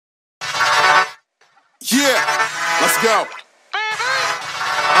Yeah, let's go.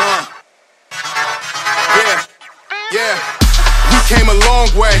 Yeah, we came a long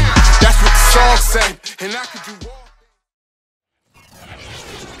way. That's what the song say. And I could do all.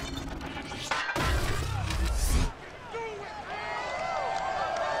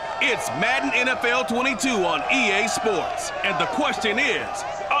 It's Madden NFL 22 on EA Sports. And the question is,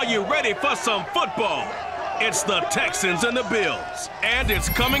 are you ready for some football? It's the Texans and the Bills. And it's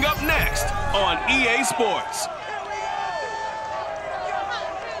coming up next on EA Sports.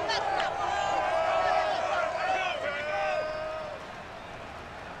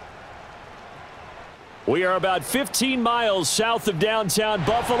 We are about 15 miles south of downtown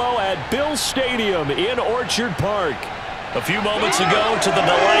Buffalo at Bills Stadium in Orchard Park. A few moments ago, to the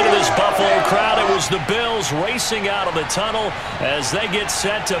delight of this Buffalo crowd, it was the Bills racing out of the tunnel as they get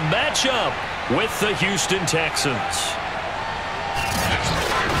set to match up with the Houston Texans.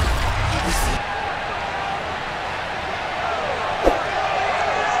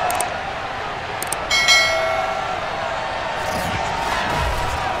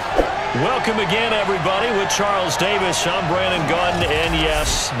 Welcome again, everybody, with Charles Davis. I'm Brandon Gunn, and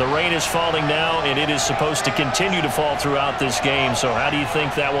yes, the rain is falling now, and it is supposed to continue to fall throughout this game. So how do you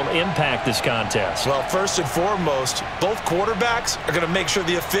think that will impact this contest? Well, first and foremost, both quarterbacks are going to make sure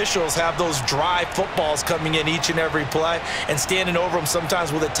the officials have those dry footballs coming in each and every play and standing over them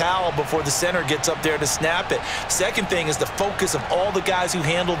sometimes with a towel before the center gets up there to snap it. Second thing is the focus of all the guys who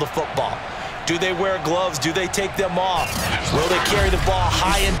handle the football. Do they wear gloves? Do they take them off? Will they carry the ball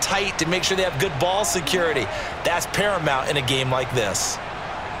high and tight to make sure they have good ball security? That's paramount in a game like this.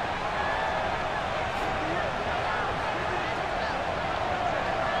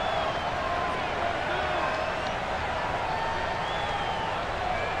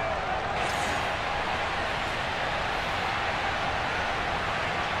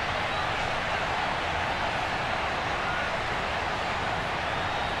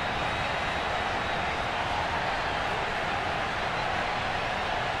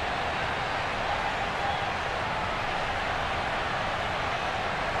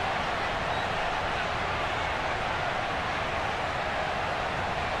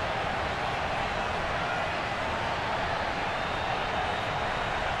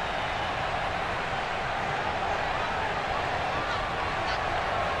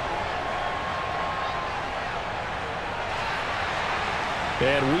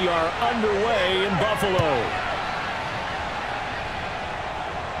 And we are underway in Buffalo.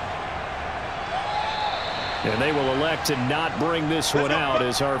 And they will elect to not bring this one out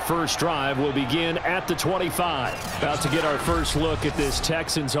as our first drive will begin at the 25. About to get our first look at this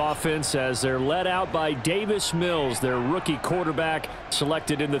Texans offense as they're led out by Davis Mills, their rookie quarterback,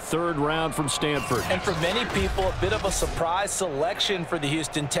 selected in the 3rd round from Stanford. And for many people, a bit of a surprise selection for the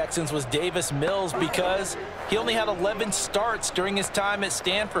Houston Texans was Davis Mills because he only had 11 starts during his time at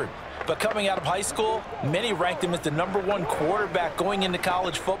Stanford. But coming out of high school, many ranked him as the #1 quarterback going into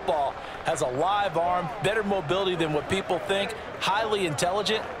college football. Has a live arm, better mobility than what people think, highly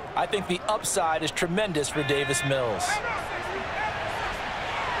intelligent. I think the upside is tremendous for Davis Mills.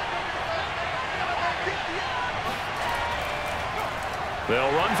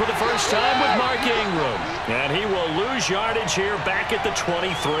 They'll run for the first time with Mark Ingram. And he will lose yardage here back at the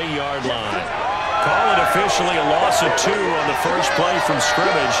 23-yard line. Call it officially a loss of 2 on the first play from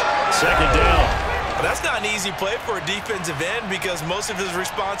scrimmage. 2nd down. Well, that's not an easy play for a defensive end because most of his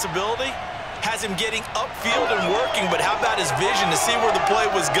responsibility has him getting upfield and working, but how about his vision to see where the play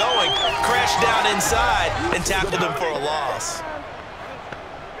was going, crashed down inside, and tackled him for a loss.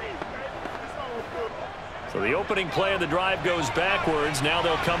 So the opening play of the drive goes backwards. Now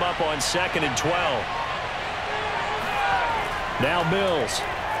they'll come up on 2nd and 12. Now Mills.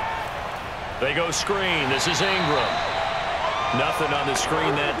 They go screen. This is Ingram. Nothing on the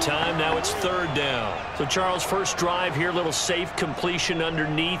screen that time. Now it's 3rd down. So, Charles, first drive here, little safe completion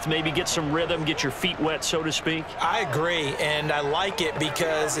underneath. Maybe get some rhythm, get your feet wet, so to speak. I agree, and I like it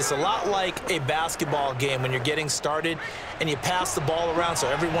because it's a lot like a basketball game when you're getting started and you pass the ball around so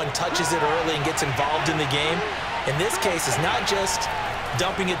everyone touches it early and gets involved in the game. In this case, it's not just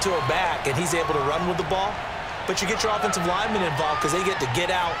dumping it to a back and he's able to run with the ball, but you get your offensive linemen involved because they get to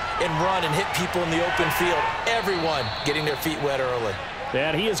get out and run and hit people in the open field. Everyone getting their feet wet early.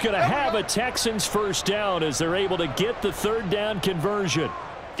 And he is going to have a Texans first down as they're able to get the 3rd down conversion.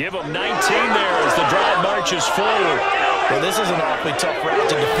 Give them 19 there as the drive marches forward. Well, this is an awfully tough route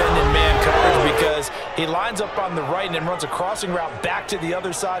to defend in man coverage because he lines up on the right and then runs a crossing route back to the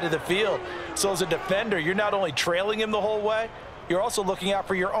other side of the field. So as a defender, you're not only trailing him the whole way, you're also looking out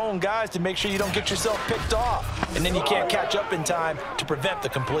for your own guys to make sure you don't get yourself picked off. And then you can't catch up in time to prevent the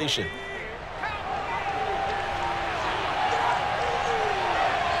completion.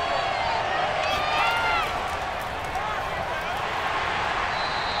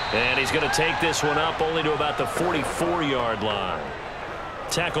 And he's going to take this one up only to about the 44-yard line.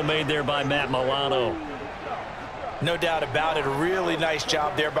 Tackle made there by Matt Milano. No doubt about it. A really nice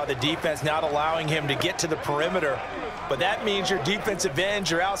job there by the defense, not allowing him to get to the perimeter. But that means your defensive ends,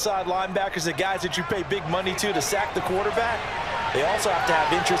 your outside linebackers, the guys that you pay big money to sack the quarterback, they also have to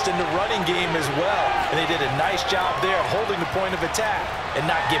have interest in the running game as well. And they did a nice job there of holding the point of attack and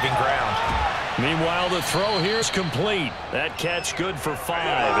not giving ground. Meanwhile, the throw here is complete. That catch good for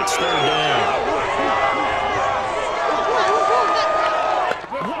 5. It's 3rd down.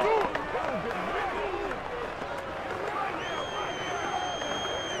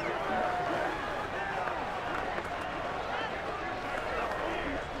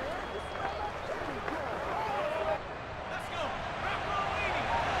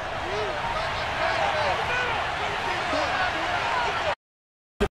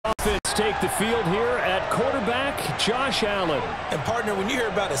 Take the field here at quarterback, Josh Allen. And, partner, when you hear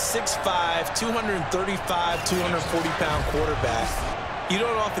about a 6'5", 235, 240-pound quarterback, you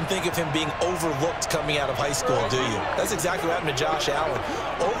don't often think of him being overlooked coming out of high school, do you? That's exactly what happened to Josh Allen.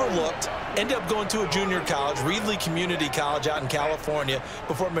 Overlooked, ended up going to a junior college, Reedley Community College out in California,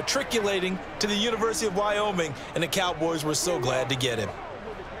 before matriculating to the University of Wyoming, and the Cowboys were so glad to get him.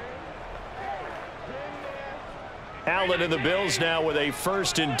 Allen and the Bills now with a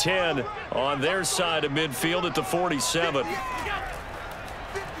 1st and 10 on their side of midfield at the 47.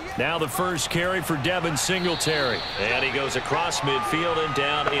 Now the first carry for Devin Singletary. And he goes across midfield and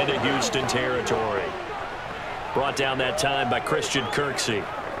down into Houston territory. Brought down that time by Christian Kirksey.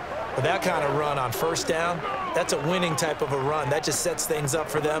 With that kind of run on 1st down, that's a winning type of a run. That just sets things up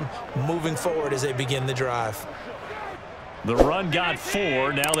for them moving forward as they begin the drive. The run got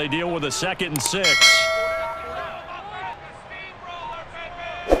 4. Now they deal with a 2nd and 6.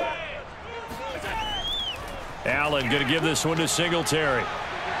 Allen going to give this one to Singletary.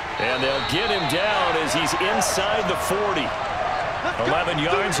 And they'll get him down as he's inside the 40. 11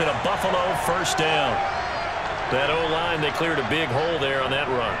 yards and a Buffalo 1st down. That O-line, they cleared a big hole there on that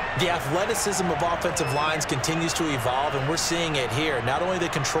run. The athleticism of offensive lines continues to evolve, and we're seeing it here. Not only are they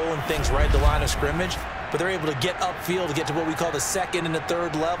controlling things right at the line of scrimmage, but they're able to get upfield to get to what we call the 2nd and the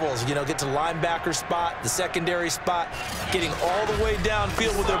 3rd levels. You know, get to the linebacker spot, the secondary spot, getting all the way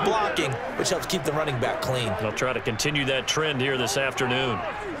downfield with their blocking, which helps keep the running back clean. They'll try to continue that trend here this afternoon.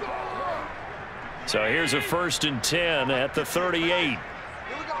 So here's a 1st and 10 at the 38.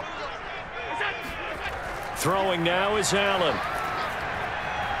 Throwing now is Allen.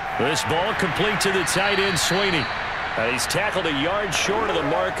 This ball complete to the tight end, Sweeney. He's tackled a yard short of the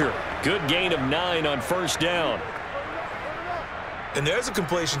marker. Good gain of 9 on 1st down. And there's a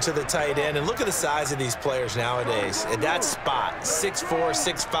completion to the tight end. And look at the size of these players nowadays. At that spot, 6'4",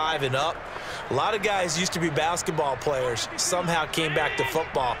 6'5", and up. A lot of guys used to be basketball players, somehow came back to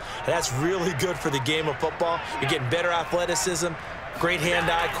football. And that's really good for the game of football. You're getting better athleticism, great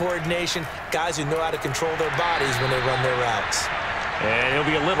hand-eye coordination, guys who know how to control their bodies when they run their routes. And he'll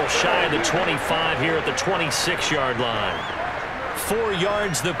be a little shy of the 25 here at the 26-yard line. 4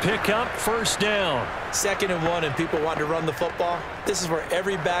 yards the pickup, 1st down. 2nd and 1, and people want to run the football. This is where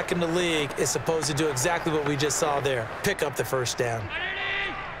every back in the league is supposed to do exactly what we just saw there. Pick up the 1st down.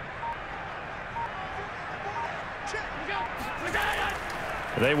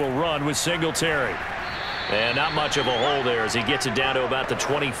 They will run with Singletary. And not much of a hole there as he gets it down to about the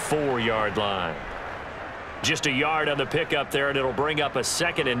 24-yard line. Just a yard on the pickup there, and it'll bring up a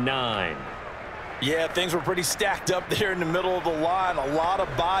 2nd and 9. Yeah, things were pretty stacked up there in the middle of the line. A lot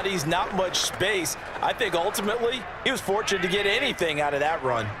of bodies, not much space. I think ultimately he was fortunate to get anything out of that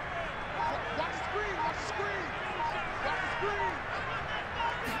run.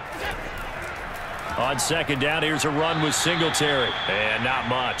 On 2nd down, here's a run with Singletary. And not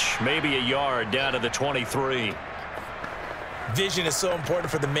much. Maybe a yard down to the 23. Vision is so important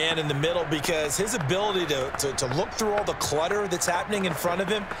for the man in the middle because his ability to look through all the clutter that's happening in front of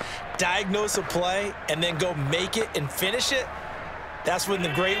him, diagnose a play, and then go make it and finish it, that's when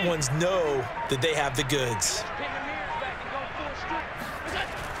the great ones know that they have the goods.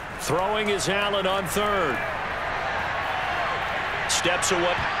 Throwing is Allen on 3rd. Steps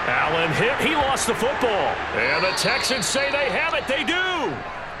away. Allen hit. He lost the football. And the Texans say they have it. They do.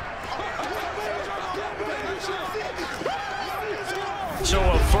 So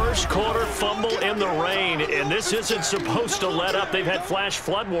a first quarter fumble in the rain, and this isn't supposed to let up. They've had flash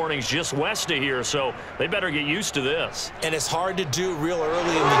flood warnings just west of here, so they better get used to this. And it's hard to do real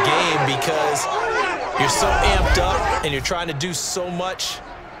early in the game because you're so amped up and you're trying to do so much.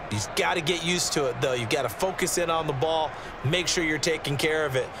 You've got to get used to it, though. You've got to focus in on the ball, make sure you're taking care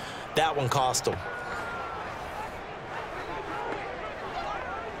of it. That one cost them.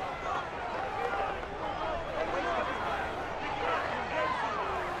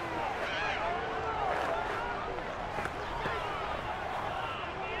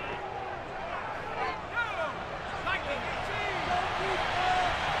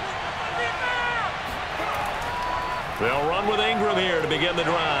 begin the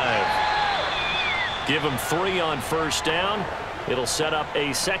drive. Give them 3 on first down. It'll set up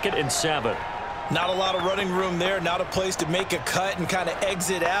a 2nd and 7. Not a lot of running room there, not a place to make a cut and kind of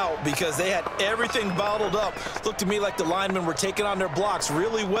exit out because they had everything bottled up. Looked to me like the linemen were taking on their blocks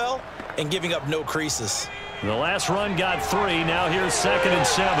really well and giving up no creases. The last run got 3. Now here's 2nd and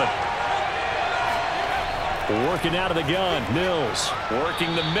 7. Working out of the gun, Mills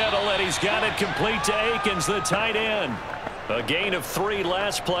working the middle, and he's got it complete to Akins, the tight end. A gain of 3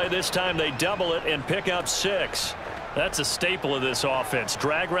 last play. This time they double it and pick up 6. That's a staple of this offense.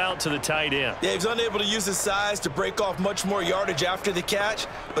 Drag route to the tight end. Yeah, he was unable to use his size to break off much more yardage after the catch,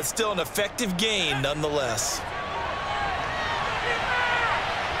 but still an effective gain nonetheless.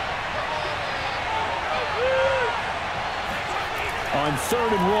 On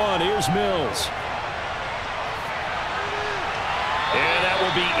 3rd and 1, here's Mills. And that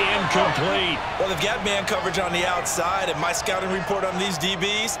will be incomplete. Well, they've got man coverage on the outside, and my scouting report on these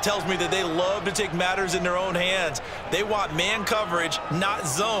DBs tells me that they love to take matters in their own hands. They want man coverage, not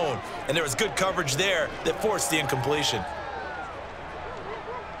zone. And there was good coverage there that forced the incompletion.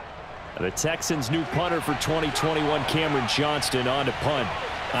 The Texans' new punter for 2021, Cameron Johnston, on to punt.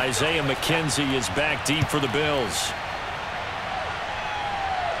 Isaiah McKenzie is back deep for the Bills.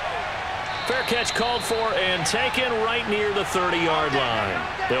 Fair catch called for and taken right near the 30-yard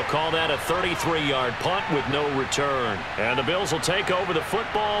line. They'll call that a 33-yard punt with no return. And the Bills will take over the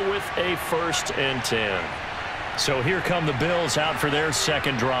football with a 1st and 10. So here come the Bills out for their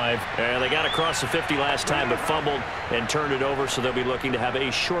 2nd drive. And they got across the 50 last time but fumbled and turned it over, so they'll be looking to have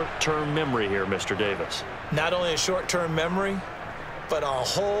a short-term memory here, Mr. Davis. Not only a short-term memory, but a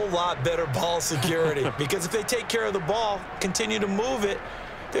whole lot better ball security. Because if they take care of the ball, continue to move it,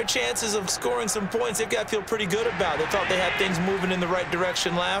 their chances of scoring some points, they've got to feel pretty good about. They thought they had things moving in the right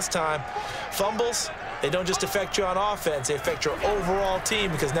direction last time. Fumbles, they don't just affect you on offense, they affect your overall team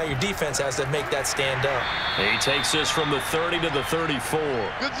because now your defense has to make that stand up. He takes this from the 30 to the 34.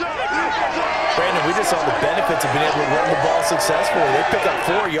 Good job. Brandon, we just saw the benefits of being able to run the ball successfully. They pick up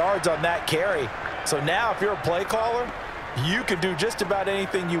 4 yards on that carry. So now if you're a play caller, you can do just about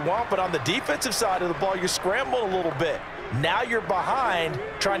anything you want, but on the defensive side of the ball, you're scrambling a little bit. Now you're behind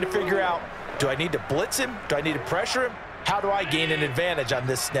trying to figure out, do I need to blitz him? Do I need to pressure him? How do I gain an advantage on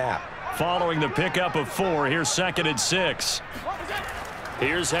this snap? Following the pickup of 4, here's 2nd and 6.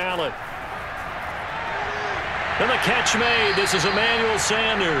 Here's Allen. And the catch made. This is Emmanuel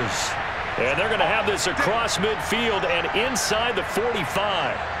Sanders. And they're going to have this across midfield and inside the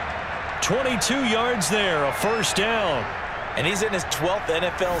 45. 22 yards there, a 1st down. And he's in his 12th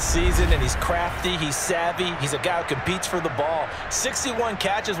NFL season, and he's crafty, he's savvy, he's a guy who competes for the ball. 61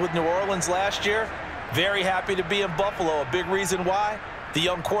 catches with New Orleans last year. Very happy to be in Buffalo. A big reason why? The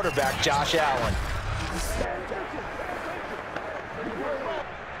young quarterback, Josh Allen.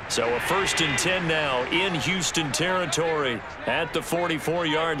 So a 1st and 10 now in Houston territory at the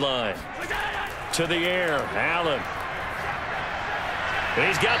 44-yard line. To the air, Allen.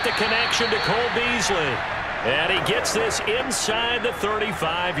 He's got the connection to Cole Beasley. And he gets this inside the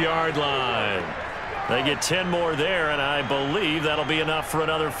 35-yard line. They get 10 more there, and I believe that'll be enough for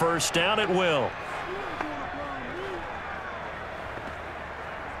another 1st down. It will.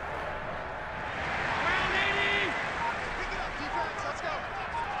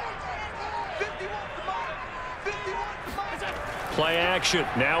 Play action.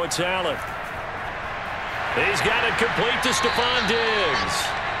 Now it's Allen. He's got it complete to Stephon Diggs.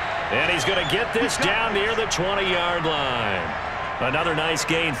 And he's going to get this down near the 20-yard line. Another nice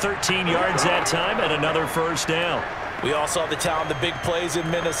gain, 13 yards that time, and another 1st down. We all saw the talent, the big plays in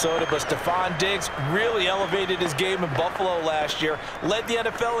Minnesota, but Stephon Diggs really elevated his game in Buffalo last year. Led the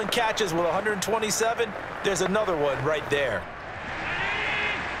NFL in catches with 127. There's another one right there.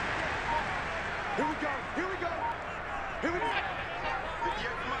 Here we go. Here we go. Here we go.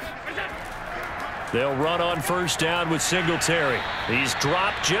 They'll run on 1st down with Singletary. He's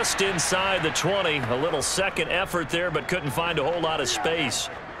dropped just inside the 20. A little 2nd effort there, but couldn't find a whole lot of space.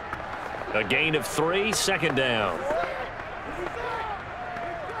 A gain of 3, 2nd down.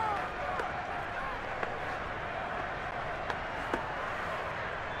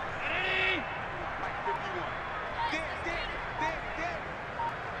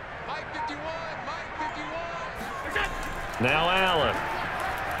 Now Allen.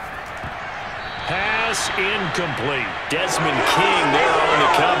 Pass incomplete. Desmond King there on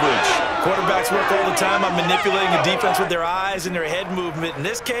the coverage. Quarterbacks work all the time on manipulating the defense with their eyes and their head movement. In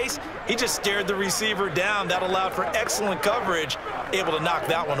this case, he just stared the receiver down. That allowed for excellent coverage, able to knock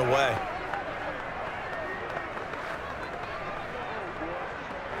that one away.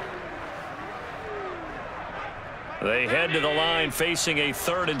 They head to the line facing a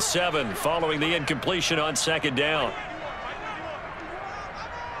 3rd and 7 following the incompletion on 2nd down.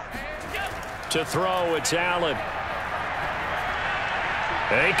 To throw, it's Allen.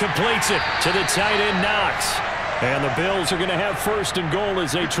 He completes it to the tight end, Knox. And the Bills are going to have 1st and goal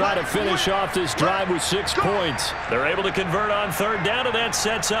as they try to finish off this drive with 6 points. They're able to convert on 3rd down, and that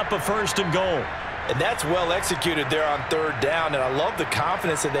sets up a 1st and goal. And that's well executed there on 3rd down, and I love the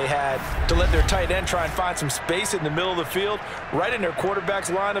confidence that they had to let their tight end try and find some space in the middle of the field, right in their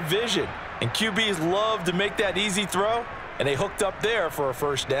quarterback's line of vision. And QBs love to make that easy throw, and they hooked up there for a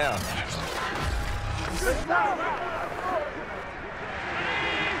 1st down.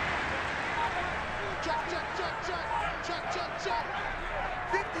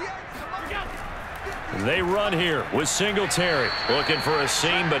 They run here with Singletary. Looking for a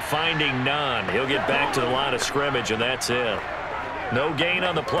seam, but finding none. He'll get back to the line of scrimmage, and that's it. No gain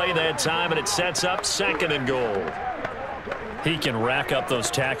on the play that time, and it sets up 2nd and goal. He can rack up those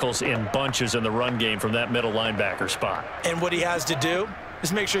tackles in bunches in the run game from that middle linebacker spot. And what he has to do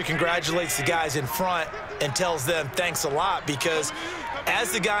is make sure he congratulates the guys in front and tells them thanks a lot, because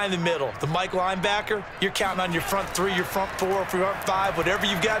as the guy in the middle, the Mike linebacker, you're counting on your front 3, your front 4, front 5, whatever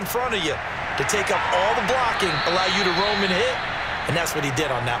you've got in front of you to take up all the blocking, allow you to roam and hit, and that's what he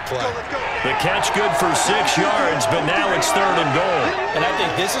did on that play. The catch good for 6 yards, but now it's 3rd and goal. And I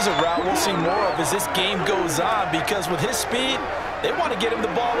think this is a route we'll see more of as this game goes on, because with his speed, they want to get him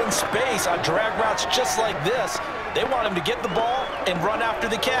the ball in space on drag routes just like this. They want him to get the ball and run after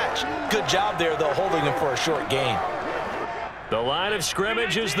the catch. Good job there, though, holding him for a short gain. The line of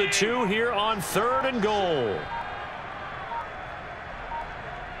scrimmage is the 2 here on 3rd and goal.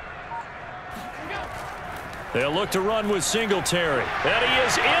 They'll look to run with Singletary. And he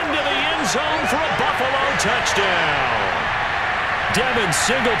is into the end zone for a Buffalo touchdown. Devin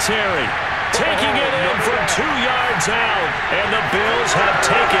Singletary taking it in from 2 yards out. And the Bills have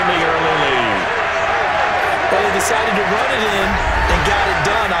taken the early lead. Well, they decided to run it in and got it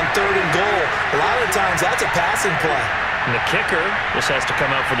done on 3rd and goal. A lot of the times, that's a passing play. And the kicker just has to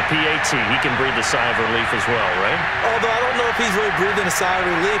come out for the PAT. He can breathe a sigh of relief as well, right? Although I don't know if he's really breathing a sigh of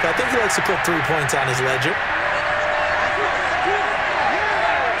relief. I think he likes to put 3 points on his ledger.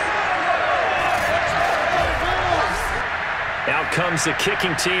 Out comes the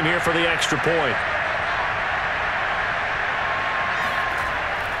kicking team here for the extra point.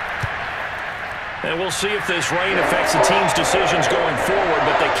 And we'll see if this rain affects the team's decisions going forward,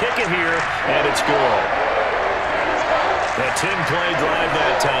 but they kick it here, and it's good. A 10-play drive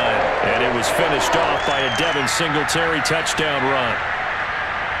that time, and it was finished off by a Devin Singletary touchdown run.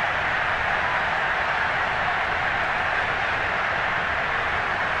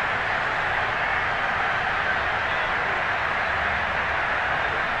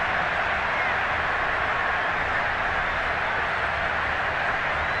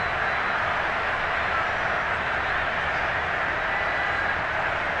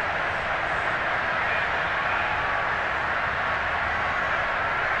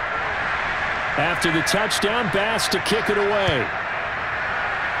 After the touchdown, Bass to kick it away.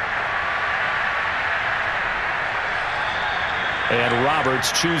 And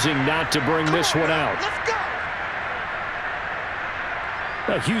Roberts choosing not to bring this one out.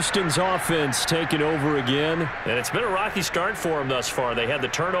 Now Houston's offense taking over again. And it's been a rocky start for them thus far. They had the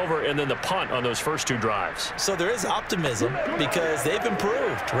turnover and then the punt on those first 2 drives. So there is optimism because they've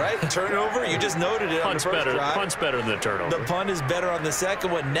improved, right? Turnover, you just noted it on the first drive. Punt's better than the turnover. The punt is better on the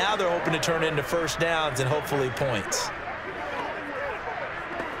second one. Now they're hoping to turn into 1st downs and hopefully points.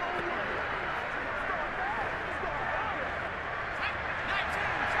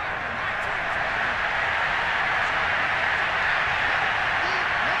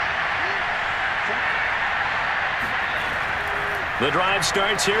 The drive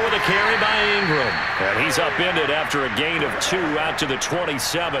starts here with a carry by Ingram. And he's upended after a gain of 2 out to the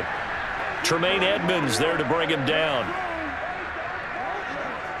 27. Tremaine Edmonds there to bring him down.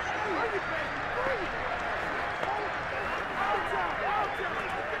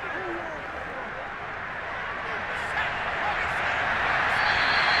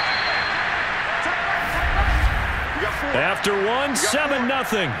 After one,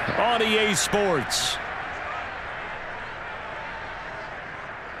 7-0 on EA Sports.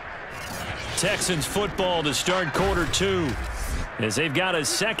 Texans football to start quarter 2 as they've got a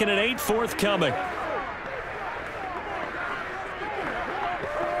 2nd and 8 forthcoming.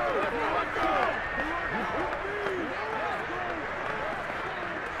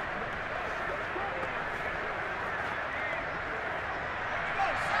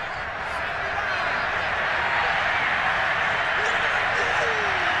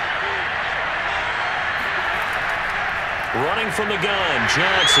 from the gun.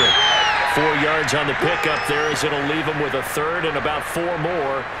 Johnson. 4 yards on the pickup there as it'll leave him with a third and about 4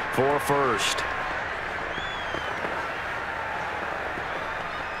 more for a first.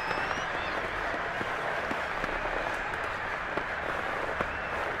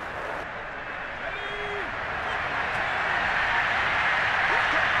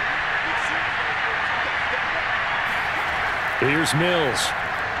 Here's Mills.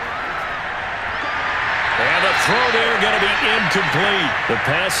 And the throw there going to be incomplete. The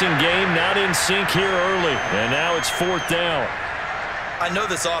passing game not in sync here early. And now it's 4th down. I know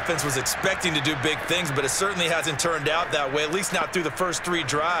this offense was expecting to do big things, but it certainly hasn't turned out that way, at least not through the first 3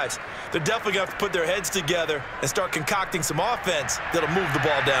 drives. They're definitely going to have to put their heads together and start concocting some offense that'll move the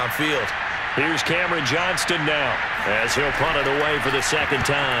ball downfield. Here's Cameron Johnston now as he'll punt it away for the second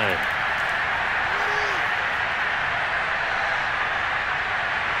time.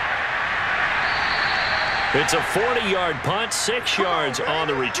 It's a 40-yard punt, 6 yards on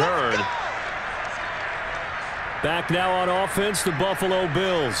the return. Back now on offense, the Buffalo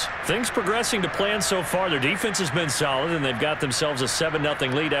Bills. Things progressing to plan so far. Their defense has been solid, and they've got themselves a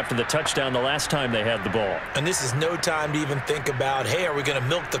 7-0 lead after the touchdown the last time they had the ball. And this is no time to even think about, hey, are we going to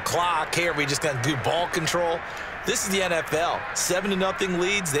milk the clock? Hey, are we just going to do ball control? This is the NFL. 7-0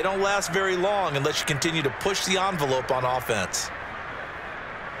 leads, they don't last very long unless you continue to push the envelope on offense.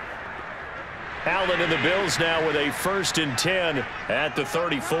 Allen and the Bills now with a 1st and 10 at the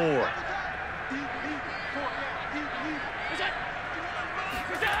 34.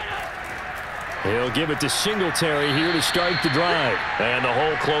 He'll give it to Singletary here to start the drive. And the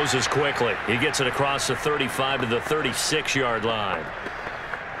hole closes quickly. He gets it across the 35 to the 36-yard line.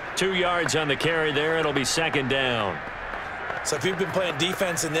 2 yards on the carry there. It'll be 2nd down. So if you've been playing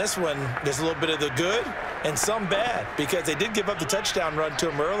defense in this one, there's a little bit of the good and some bad, because they did give up the touchdown run to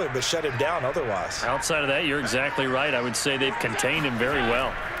him earlier but shut him down otherwise. Outside of that, you're exactly right. I would say they've contained him very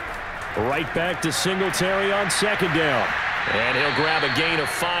well. Right back to Singletary on 2nd down. And he'll grab a gain of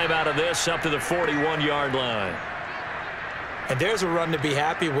 5 out of this up to the 41-yard line. And there's a run to be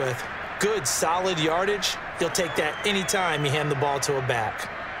happy with. Good, solid yardage. He'll take that anytime you hand the ball to a back.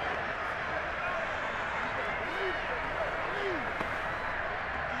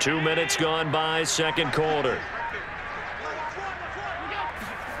 Two minutes gone by, 2nd quarter.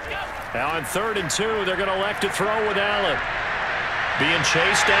 Now on 3rd and 2, they're going to elect to throw with Allen. Being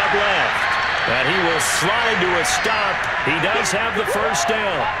chased out left. And he will slide to a stop. He does have the 1st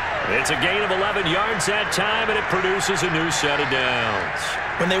down. It's a gain of 11 yards that time, and it produces a new set of downs.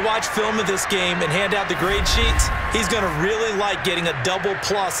 When they watch film of this game and hand out the grade sheets, he's going to really like getting a double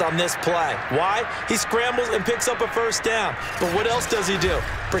plus on this play. Why? He scrambles and picks up a 1st down. But what else does he do?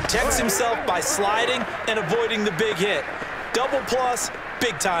 Protects himself by sliding and avoiding the big hit. Double plus,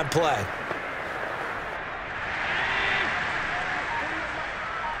 big-time play.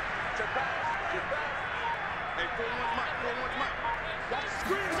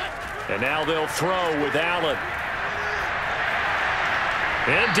 And now they'll throw with Allen.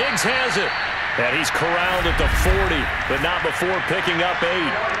 And Diggs has it. And he's corralled at the 40, but not before picking up 8.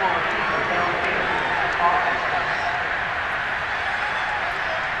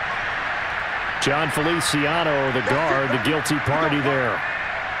 John Feliciano, the guard, the guilty party there.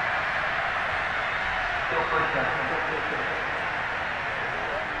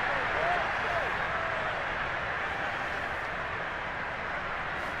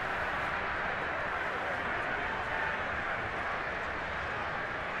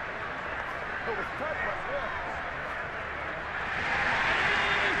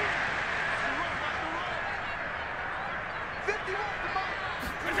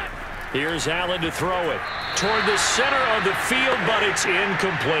 Here's Allen to throw it toward the center of the field, but it's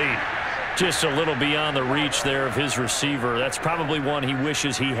incomplete. Just a little beyond the reach there of his receiver. That's probably one he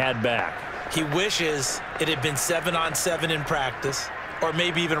wishes he had back. He wishes it had been 7-on-7 in practice, or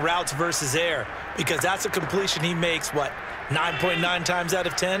maybe even routes versus air, because that's a completion he makes, what, 9.9 times out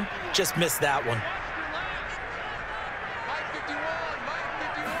of 10? Just missed that one.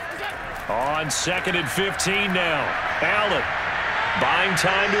 On 2nd and 15 now. Allen buying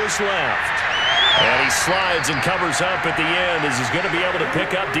time to his left. And he slides and covers up at the end as he's going to be able to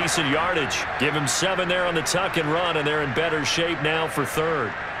pick up decent yardage. Give him 7 there on the tuck and run, and they're in better shape now for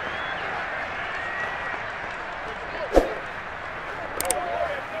 3rd.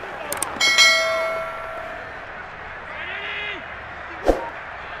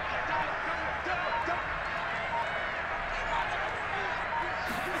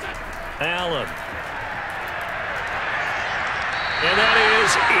 Allen. And that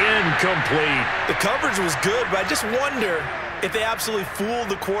is incomplete. The coverage was good, but I just wonder if they absolutely fooled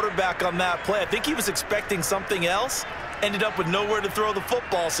the quarterback on that play. I think he was expecting something else, ended up with nowhere to throw the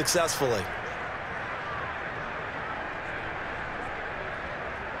football successfully.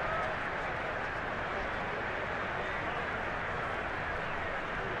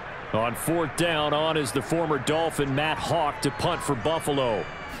 On 4th down, on is the former Dolphin Matt Hawk to punt for Buffalo.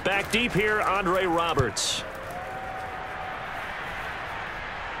 Back deep here, Andre Roberts.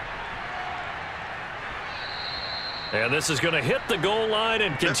 And this is going to hit the goal line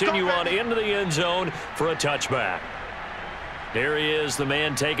and continue on into the end zone for a touchback. There he is, the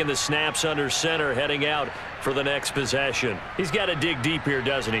man taking the snaps under center, heading out for the next possession. He's got to dig deep here,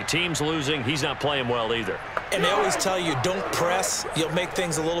 doesn't he? Team's losing. He's not playing well either. And they always tell you, don't press. You'll make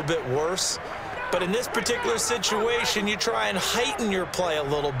things a little bit worse. But in this particular situation, you try and heighten your play a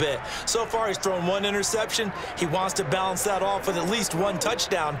little bit. So far, he's thrown 1 interception. He wants to balance that off with at least 1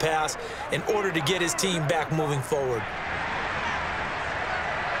 touchdown pass in order to get his team back moving forward.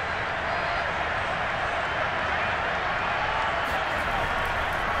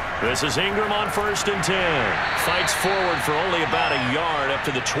 This is Ingram on 1st and 10. Fights forward for only about a yard up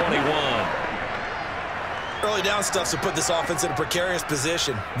to the 21. Early down stuff to put this offense in a precarious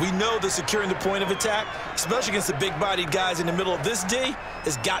position. We know that securing the point of attack, especially against the big-bodied guys in the middle of this D,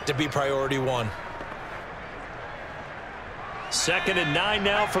 has got to be priority 1. 2nd and 9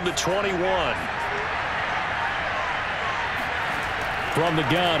 now from the 21. From the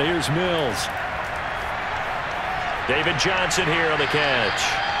gun, here's Mills. David Johnson here on the catch.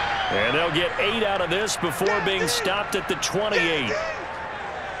 And they'll get 8 out of this before being stopped at the 28.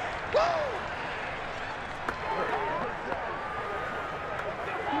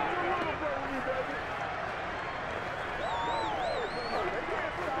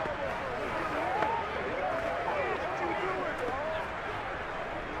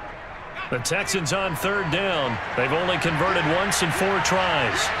 The Texans on 3rd down. They've only converted once in 4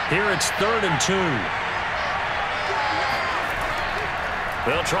 tries. Here it's 3rd and 2.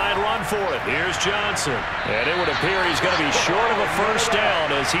 They'll try and run for it. Here's Johnson. And it would appear he's going to be short of a 1st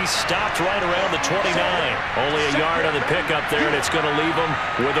down as he stopped right around the 29. Only a yard on the pickup there, and it's going to leave him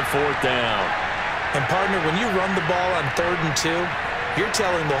with a 4th down. And, partner, when you run the ball on 3rd and 2, you're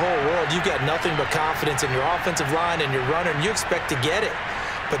telling the whole world you've got nothing but confidence in your offensive line and your runner, and you expect to get it.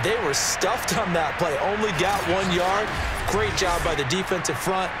 But they were stuffed on that play. Only got 1 yard. Great job by the defensive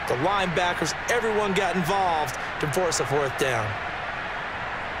front. The linebackers, everyone got involved to force a 4th down.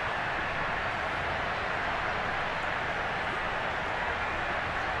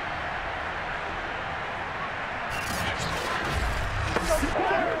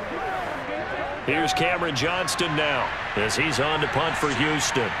 Here's Cameron Johnston now as he's on to punt for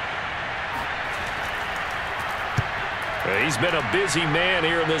Houston. He's been a busy man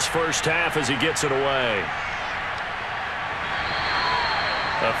here in this 1st half as he gets it away.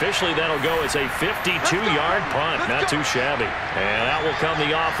 Officially, that'll go as a 52-yard punt. Not too shabby. And out will come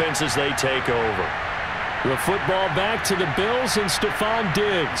the offense as they take over. The football back to the Bills and Stephon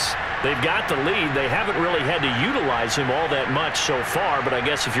Diggs. They've got the lead. They haven't really had to utilize him all that much so far, but I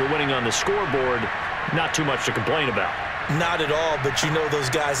guess if you're winning on the scoreboard, not too much to complain about. Not at all, but you know those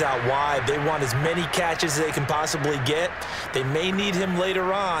guys out wide. They want as many catches as they can possibly get. They may need him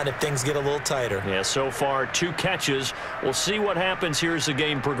later on if things get a little tighter. Yeah, so far 2 catches. We'll see what happens here as the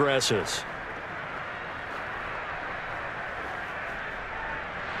game progresses.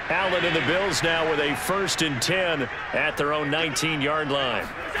 Allen and the Bills now with a 1st and 10 at their own 19-yard line.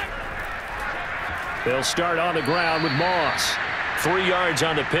 They'll start on the ground with Moss. 3 yards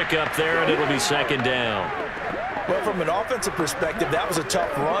on the pickup there, and it'll be 2nd down. Well, from an offensive perspective, that was a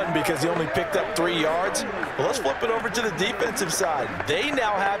tough run because he only picked up 3 yards. Well, let's flip it over to the defensive side. They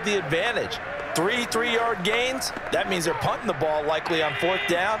now have the advantage. 3 3-yard gains. That means they're punting the ball likely on 4th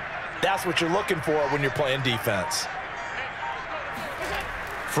down. That's what you're looking for when you're playing defense.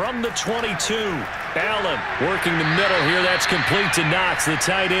 From the 22, Allen working the middle here. That's complete to Knox, the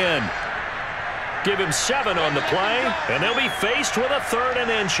tight end. Give him 7 on the play, and they'll be faced with a 3rd and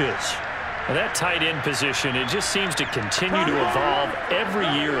inches. Well, that tight end position, it just seems to continue to evolve every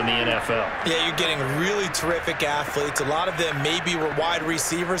year in the NFL. Yeah, you're getting really terrific athletes. A lot of them maybe were wide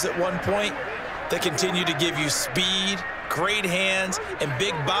receivers at one point. They continue to give you speed, great hands, and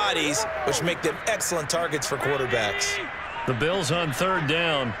big bodies, which make them excellent targets for quarterbacks. The Bills on 3rd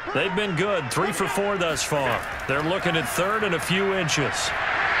down. They've been good, 3 for 4 thus far. They're looking at 3rd and a few inches.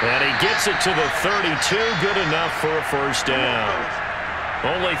 And he gets it to the 32, good enough for a 1st down.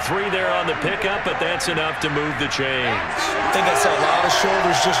 Only 3 there on the pickup, but that's enough to move the chains. I think I saw a lot of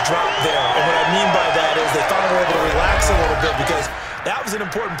shoulders just drop there. And what I mean by that is they thought they were able to relax a little bit because that was an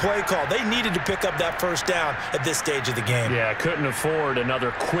important play call. They needed to pick up that 1st down at this stage of the game. Yeah, couldn't afford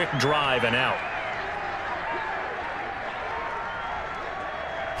another quick drive and out.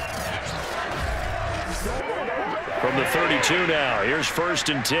 From the 32 now, here's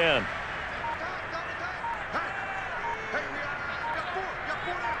 1st and 10.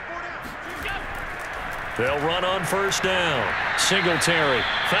 They'll run on 1st down. Singletary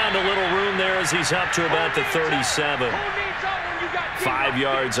found a little room there as he's up to about the 37. 5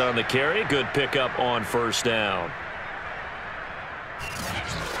 yards on the carry. Good pickup on 1st down.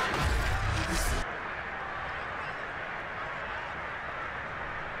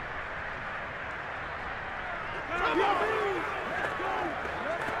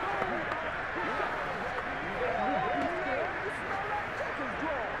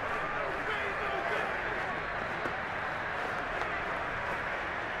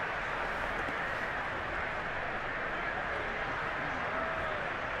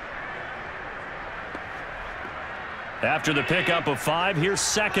 After the pickup of 5, here's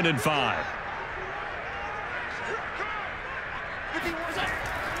 2nd and 5.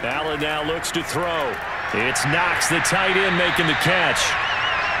 Allen now looks to throw. It's Knox, the tight end, making the catch.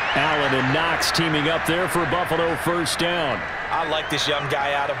 Allen and Knox teaming up there for Buffalo 1st down. I like this young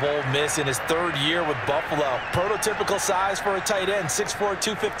guy out of Ole Miss in his 3rd year with Buffalo. Prototypical size for a tight end, 6'4",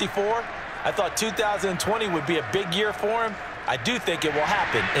 254. I thought 2020 would be a big year for him. I do think it will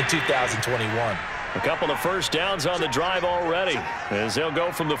happen in 2021. A couple of 1st downs on the drive already, as they'll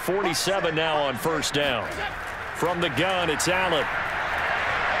go from the 47 now on 1st down. From the gun, it's Allen.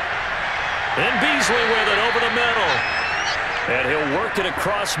 And Beasley with it over the middle. And he'll work it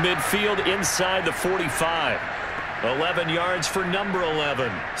across midfield inside the 45. 11 yards for number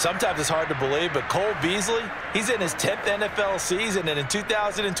 11. Sometimes it's hard to believe, but Cole Beasley, he's in his 10th NFL season, and in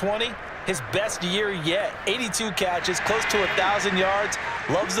 2020, his best year yet. 82 catches, close to 1,000 yards.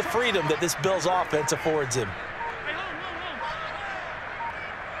 Loves the freedom that this Bills offense affords him.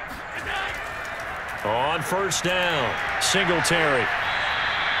 On 1st down, Singletary.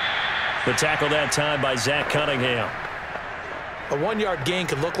 The tackle that time by Zach Cunningham. A 1-yard gain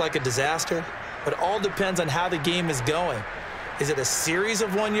could look like a disaster, but it all depends on how the game is going. Is it a series of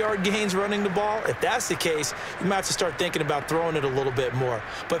 1-yard gains running the ball? If that's the case, you might have to start thinking about throwing it a little bit more.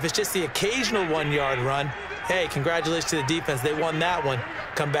 But if it's just the occasional 1-yard run, hey, congratulations to the defense. They won that one.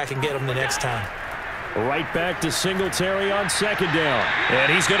 Come back and get them the next time. Right back to Singletary on 2nd down.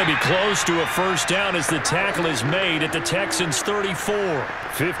 And he's going to be close to a 1st down as the tackle is made at the Texans' 34.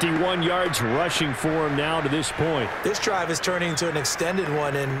 51 yards rushing for him now to this point. This drive is turning into an extended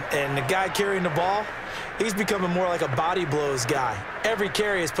one, and the guy carrying the ball, he's becoming more like a body blows guy. Every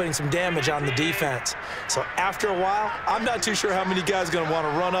carry is putting some damage on the defense. So after a while, I'm not too sure how many guys are going to want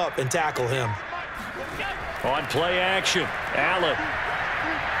to run up and tackle him. On play action, Allen.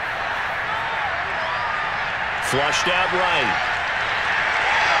 Flushed out right.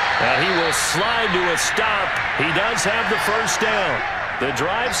 And he will slide to a stop. He does have the 1st down. The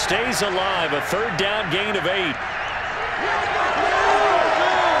drive stays alive. A 3rd down gain of 8.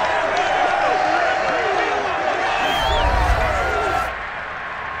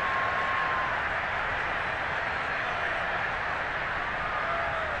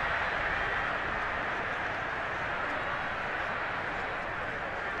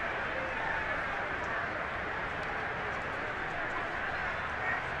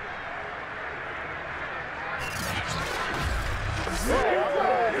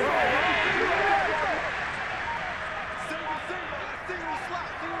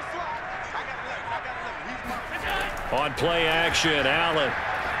 On play action, Allen.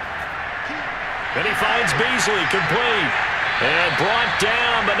 And he finds Beasley, complete. And brought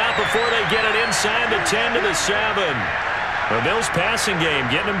down, but not before they get it inside the 10 to the 7. The Bills passing game,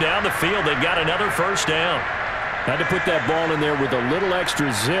 getting them down the field. They've got another 1st down. Had to put that ball in there with a little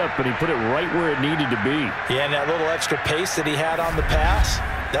extra zip, and he put it right where it needed to be. Yeah, and that little extra pace that he had on the pass,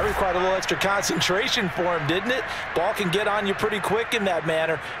 that required a little extra concentration for him, didn't it? Ball can get on you pretty quick in that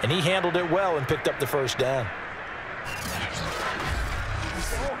manner, and he handled it well and picked up the 1st down.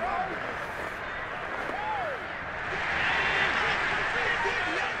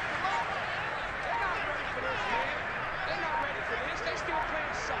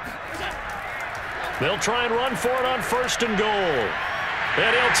 They'll try and run for it on 1st and goal.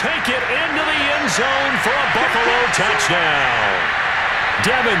 And he'll take it into the end zone for a Buffalo touchdown.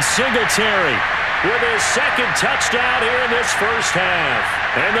 Devin Singletary with his 2nd touchdown here in this 1st half.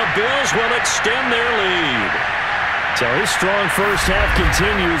 And the Bills will extend their lead. So his strong 1st half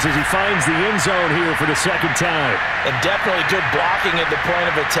continues as he finds the end zone here for the 2nd time. And definitely good blocking at the point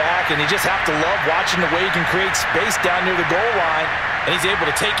of attack. And you just have to love watching the way he can create space down near the goal line. And he's able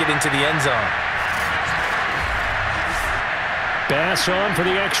to take it into the end zone. Pass on for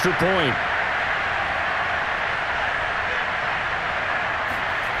the extra point.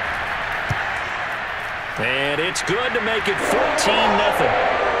 And it's good to make it 14-0.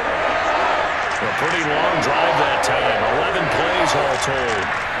 A pretty long drive that time, 11 plays all told.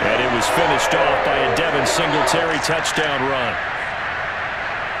 And it was finished off by a Devin Singletary touchdown run.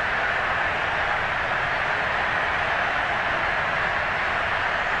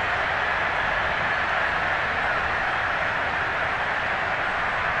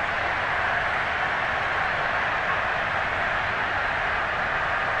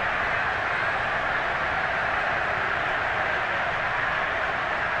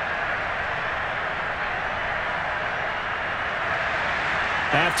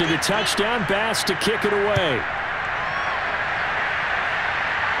 After the touchdown, Bass to kick it away.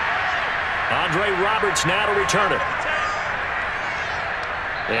 Andre Roberts now to return it.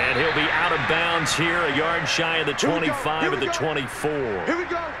 And he'll be out of bounds here, a yard shy of the 25 of the 24. Here we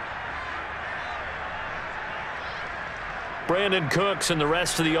go. Brandon Cooks and the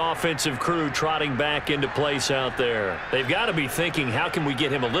rest of the offensive crew trotting back into place out there. They've got to be thinking, how can we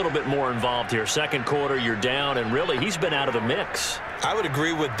get him a little bit more involved here? Second quarter, you're down, and really, he's been out of the mix. I would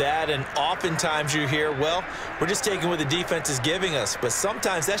agree with that, and oftentimes you hear, well, we're just taking what the defense is giving us, but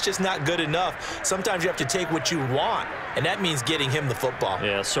sometimes that's just not good enough. Sometimes you have to take what you want, and that means getting him the football.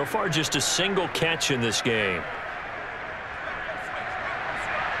 Yeah, so far just a single catch in this game.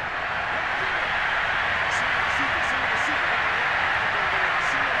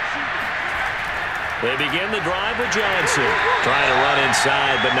 They begin the drive with Johnson. Trying to run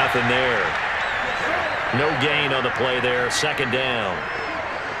inside, but nothing there. No gain on the play there. Second down.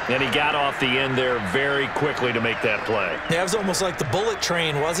 And he got off the end there very quickly to make that play. Yeah, it was almost like the bullet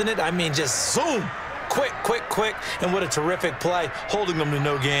train, wasn't it? I mean, just zoom. Quick, quick, quick. And what a terrific play, holding them to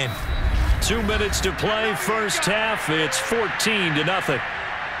no gain. 2 minutes to play, first half. It's 14-0.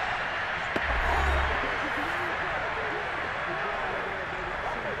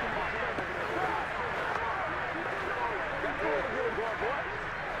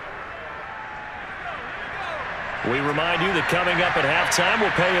 We remind you that coming up at halftime,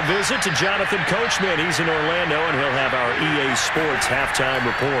 we'll pay a visit to Jonathan Coachman. He's in Orlando, and he'll have our EA Sports halftime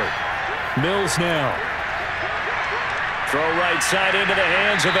report. Mills now. Throw right side into the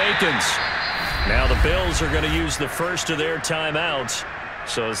hands of Akins. Now the Bills are going to use the first of their timeouts.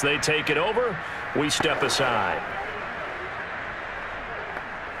 So as they take it over, we step aside.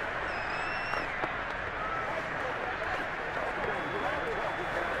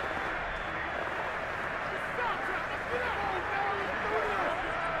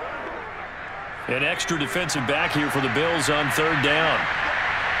 An extra defensive back here for the Bills on third down.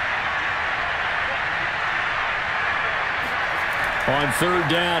 On third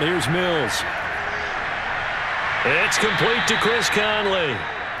down, here's Mills. It's complete to Chris Conley.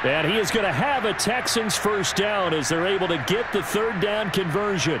 And he is going to have a Texans first down as they're able to get the third down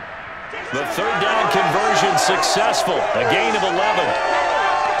conversion. The third down conversion successful. A gain of 11.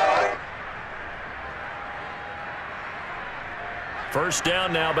 First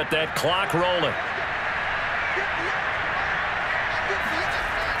down now, but that clock rolling.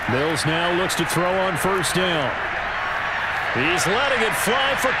 Mills now looks to throw on first down. He's letting it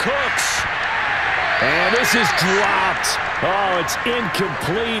fly for Cooks. And this is dropped. Oh, it's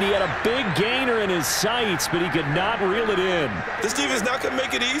incomplete. He had a big gainer in his sights, but he could not reel it in. This team is not going to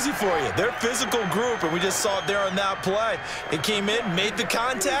make it easy for you. They're a physical group, and we just saw it there on that play. It came in, made the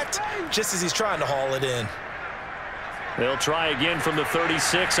contact, just as he's trying to haul it in. They'll try again from the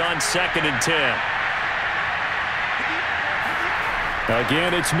 36 on 2nd and 10.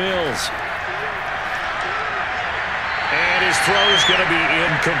 Again, it's Mills. And his throw is going to be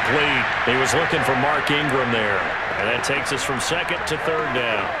incomplete. He was looking for Mark Ingram there. And that takes us from second to third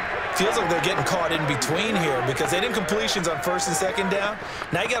down. Feels like they're getting caught in between here because they didn't completions on first and second down.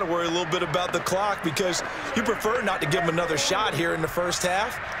 Now you got to worry a little bit about the clock because you prefer not to give them another shot here in the first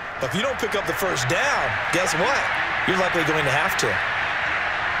half. But if you don't pick up the first down, guess what? You're likely going to have to.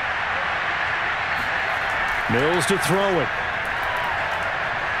 Mills to throw it.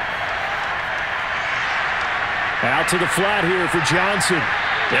 Out to the flat here for Johnson.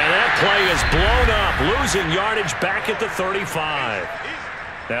 And that play is blown up, losing yardage back at the 35.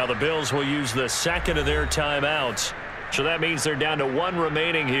 Now the Bills will use the second of their timeouts. So that means they're down to one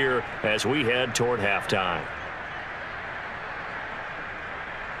remaining here as we head toward halftime.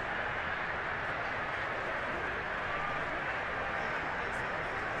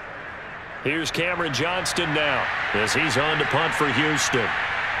 Here's Cameron Johnston now as he's on to punt for Houston.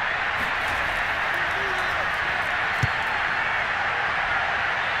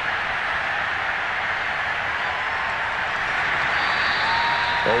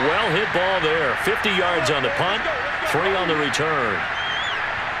 A well-hit ball there. 50 yards on the punt, 3 on the return.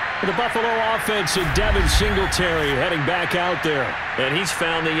 The Buffalo offense and Devin Singletary heading back out there. And he's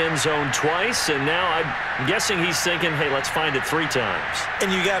found the end zone twice, and now I'm guessing he's thinking, hey, let's find it 3 times.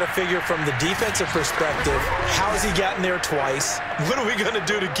 And you got to figure from the defensive perspective, how has he gotten there twice? What are we going to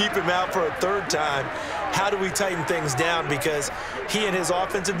do to keep him out for a 3rd time? How do we tighten things down? Because he and his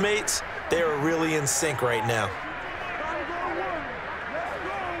offensive mates, they are really in sync right now.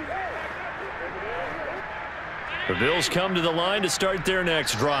 The Bills come to the line to start their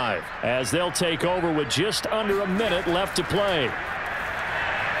next drive as they'll take over with just under a minute left to play.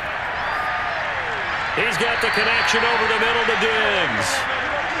 He's got the connection over the middle to Diggs.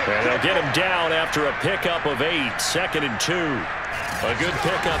 And they'll get him down after a pickup of 8, 2nd and 2. A good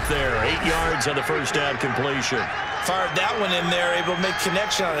pickup there, 8 yards on the first down completion. Fired that one in there, able to make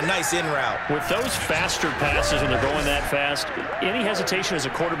connection on a nice in route. With those faster passes when they're going that fast, any hesitation as a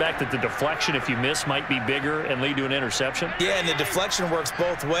quarterback that the deflection, if you miss, might be bigger and lead to an interception? Yeah, and the deflection works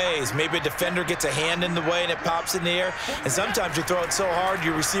both ways. Maybe a defender gets a hand in the way and it pops in the air, and sometimes you throw it so hard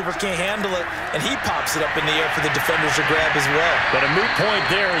your receiver can't handle it, and he pops it up in the air for the defenders to grab as well. But a moot point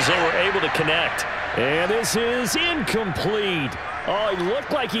there as they were able to connect. And this is incomplete. Oh, it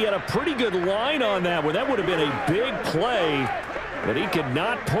looked like he had a pretty good line on that one. That would have been a big play, but he could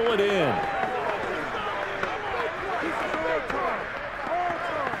not pull it in.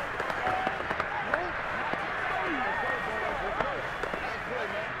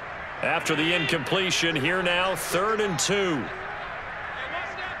 After the incompletion, here now, 3rd and 2.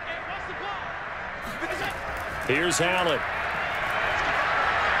 Here's Allen.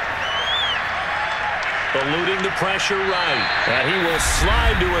 Eluding the pressure right. And he will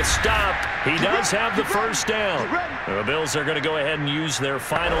slide to a stop. He does have the first down. The Bills are going to go ahead and use their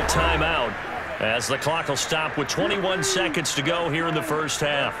final timeout as the clock will stop with 21 seconds to go here in the first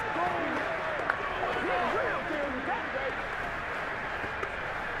half.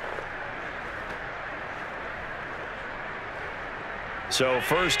 So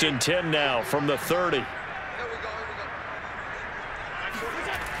 1st and 10 now from the 30.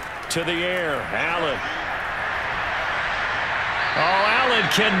 To the air, Allen. Oh, Allen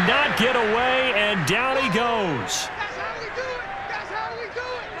cannot get away, and down he goes. That's how we do it. That's how we do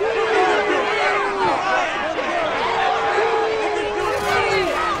it.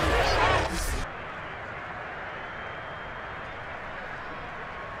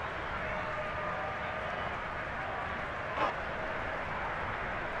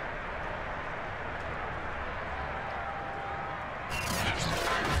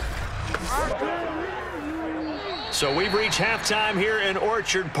 So we've reached halftime here in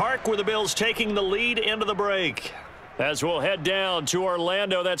Orchard Park, where the Bills taking the lead into the break. As we'll head down to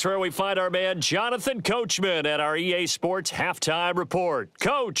Orlando, that's where we find our man Jonathan Coachman at our EA Sports Halftime Report.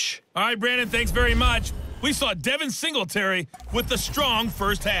 Coach. All right, Brandon, thanks very much. We saw Devin Singletary with the strong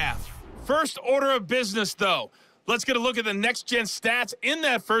first half. First order of business, though. Let's get a look at the next-gen stats in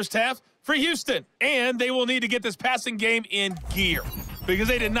that first half for Houston. And they will need to get this passing game in gear because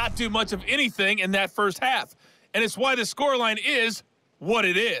they did not do much of anything in that first half. And it's why the scoreline is what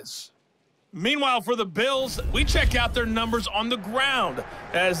it is. Meanwhile, for the Bills, we check out their numbers on the ground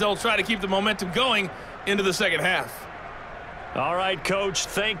as they'll try to keep the momentum going into the second half. All right, Coach,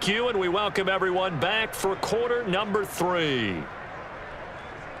 thank you, and we welcome everyone back for quarter number 3.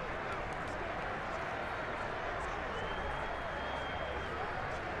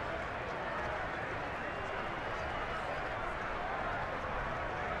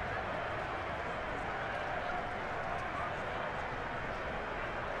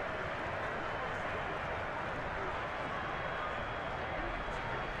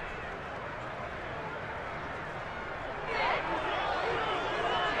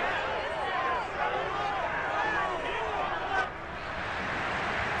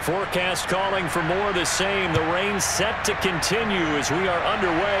 Forecast calling for more of the same. The rain set to continue as we are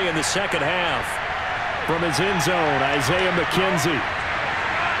underway in the second half. From his end zone, Isaiah McKenzie.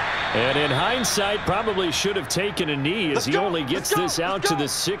 And in hindsight, probably should have taken a knee as he only gets this out to the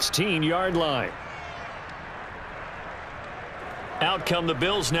 16-yard line. Out come the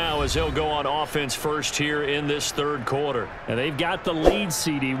Bills now as they'll go on offense first here in this third quarter. And they've got the lead,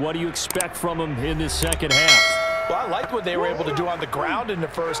 CD. What do you expect from them in this second half? Well, I liked what they were able to do on the ground in the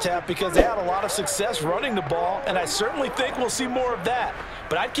first half because they had a lot of success running the ball, and I certainly think we'll see more of that.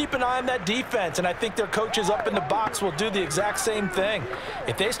 But I'd keep an eye on that defense, and I think their coaches up in the box will do the exact same thing.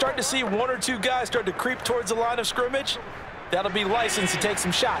 If they start to see 1 or 2 guys start to creep towards the line of scrimmage, that'll be licensed to take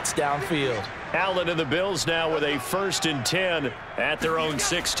some shots downfield. Allen and the Bills now with a 1st and 10 at their own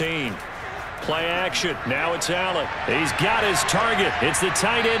 16. Play action. Now it's Allen. He's got his target. It's the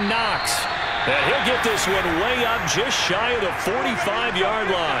tight end Knox. And he'll get this one way up just shy of the 45-yard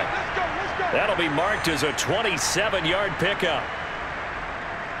line. That'll be marked as a 27-yard pickup.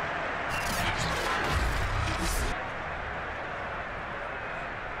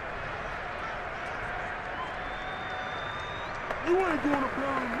 You ain't going to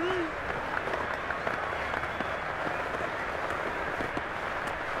burn me.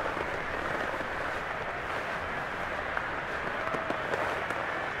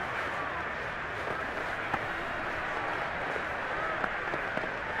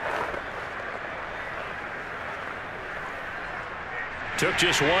 Took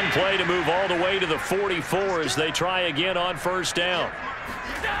just one play to move all the way to the 44 as they try again on first down.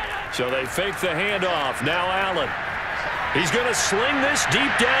 So they fake the handoff. Now Allen. He's going to sling this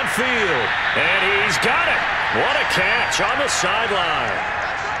deep downfield. And he's got it. What a catch on the sideline.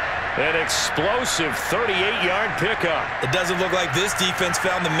 An explosive 38-yard pickup. It doesn't look like this defense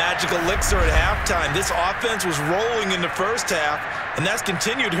found the magic elixir at halftime. This offense was rolling in the first half, and that's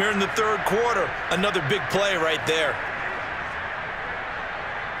continued here in the third quarter. Another big play right there.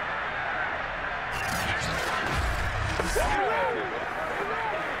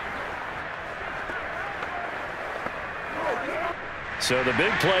 So the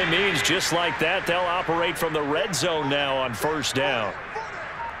big play means just like that, they'll operate from the red zone now on first down.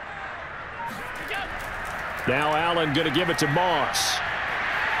 Now Allen going to give it to Moss.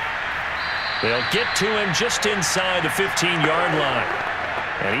 They'll get to him just inside the 15-yard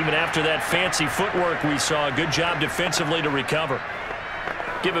line. And even after that fancy footwork we saw, a good job defensively to recover.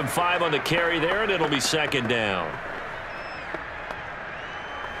 Give him 5 on the carry there, and it'll be second down.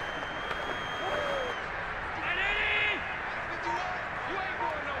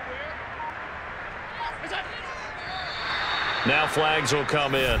 Now flags will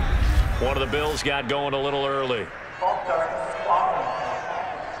come in. One of the Bills got going a little early.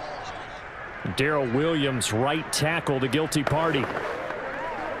 Darrell Williams, right tackle, the guilty party.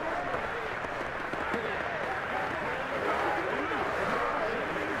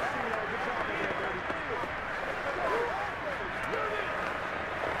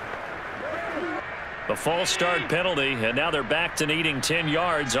 The false start penalty, and now they're back to needing 10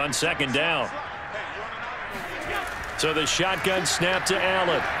 yards on second down. So the shotgun snap to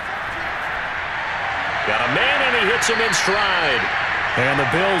Allen. Got a man, and he hits him in stride. And the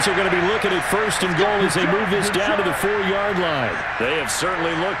Bills are going to be looking at first and goal as they move this down to the 4-yard line. They have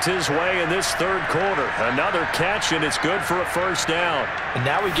certainly looked his way in this third quarter. Another catch, and it's good for a first down. And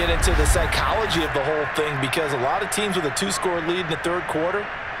now we get into the psychology of the whole thing, because a lot of teams with a 2-score lead in the third quarter,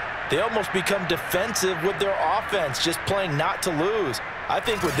 they almost become defensive with their offense, just playing not to lose. I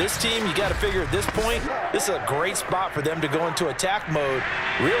think with this team, you got to figure at this point, this is a great spot for them to go into attack mode,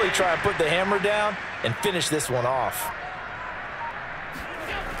 really try and put the hammer down and finish this one off.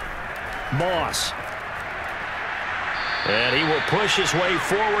 Moss. And he will push his way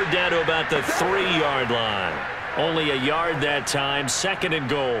forward down to about the 3-yard line. Only a yard that time, second and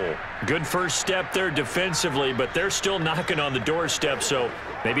goal. Good first step there defensively, but they're still knocking on the doorstep, so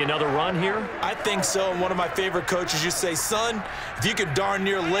maybe another run here? I think so, and one of my favorite coaches used to say, son, if you can darn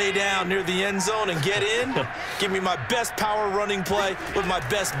near lay down near the end zone and get in, give me my best power running play with my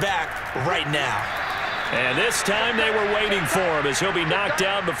best back right now. And this time they were waiting for him as he'll be knocked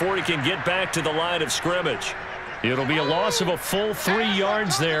down before he can get back to the line of scrimmage. It'll be a loss of a full 3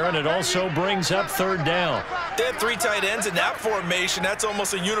 yards there, and it also brings up third down. They had 3 tight ends in that formation. That's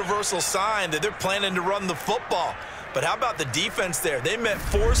almost a universal sign that they're planning to run the football. But how about the defense there? They met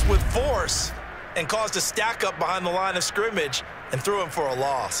force with force and caused a stack up behind the line of scrimmage and threw him for a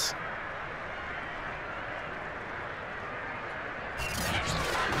loss.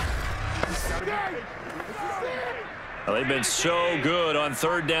 Well, they've been so good on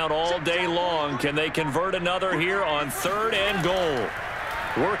third down all day long. Can they convert another here on third and goal?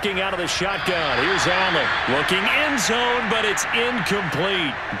 Working out of the shotgun. Here's Allen. Looking end zone, but it's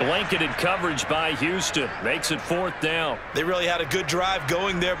incomplete. Blanketed coverage by Houston. Makes it fourth down. They really had a good drive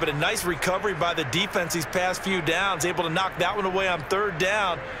going there, but a nice recovery by the defense these past few downs. Able to knock that one away on third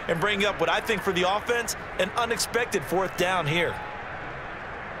down and bring up what I think for the offense, an unexpected fourth down here.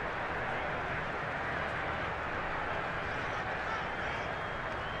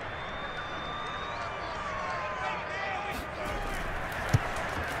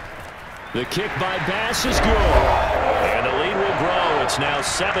 The kick by Bass is good. And the lead will grow. It's now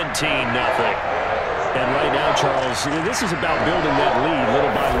 17-0. And right now, Charles, this is about building that lead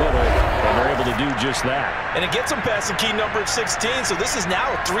little by little, and they're able to do just that. And it gets them past the key number of 16, so this is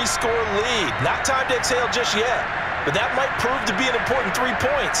now a 3-score lead. Not time to exhale just yet, but that might prove to be an important 3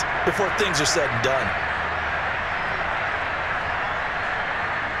 points before things are said and done.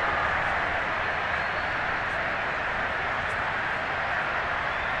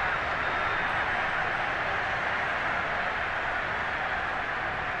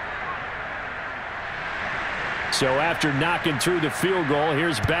 So after knocking through the field goal,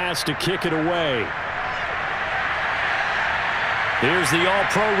 here's Bass to kick it away. Here's the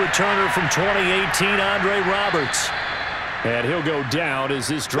All-Pro returner from 2018, Andre Roberts. And he'll go down as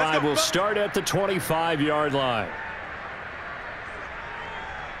this drive will start at the 25-yard line.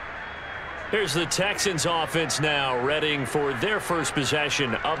 Here's the Texans offense now, readying for their first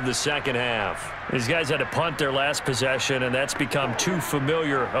possession of the second half. These guys had to punt their last possession, and that's become too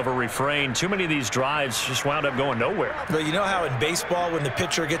familiar of a refrain. Too many of these drives just wound up going nowhere. But you know how in baseball, when the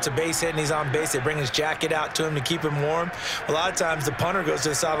pitcher gets a base hit and he's on base, they bring his jacket out to him to keep him warm? A lot of times the punter goes to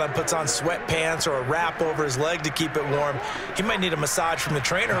the sideline, puts on sweatpants or a wrap over his leg to keep it warm. He might need a massage from the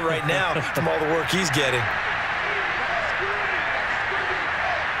trainer right now from all the work he's getting.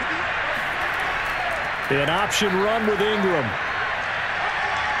 An option run with Ingram.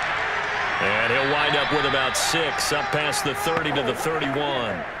 And he'll wind up with about 6, up past the 30 to the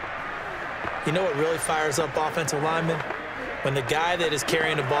 31. You know what really fires up offensive linemen? When the guy that is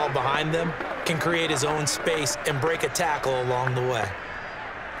carrying the ball behind them can create his own space and break a tackle along the way.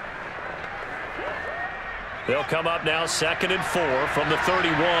 They'll come up now 2nd and 4 from the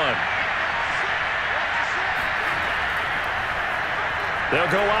 31.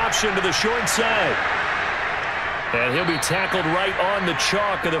 They'll go option to the short side. And he'll be tackled right on the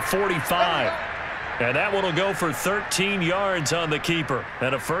chalk of the 45. And that one will go for 13 yards on the keeper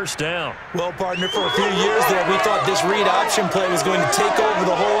and a first down. Well, partner, for a few years there, we thought this read option play was going to take over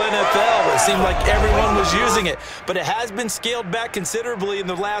the whole NFL. It seemed like everyone was using it. But it has been scaled back considerably in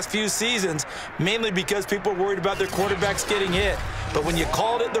the last few seasons, mainly because people are worried about their quarterbacks getting hit. But when you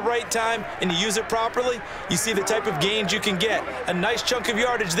call it at the right time and you use it properly, you see the type of gains you can get. A nice chunk of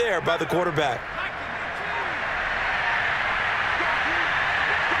yardage there by the quarterback.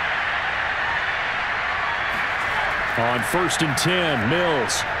 On 1st and 10,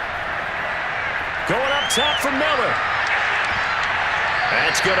 Mills. Going up top for Miller.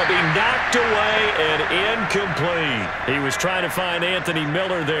 That's going to be knocked away and incomplete. He was trying to find Anthony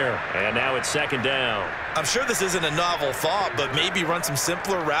Miller there, and now it's 2nd down. I'm sure this isn't a novel thought, but maybe run some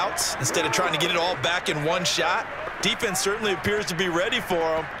simpler routes instead of trying to get it all back in one shot. Defense certainly appears to be ready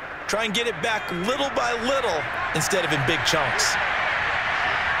for him. Try and get it back little by little instead of in big chunks.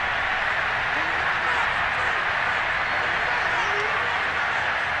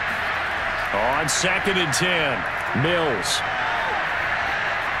 On 2nd and 10, Mills.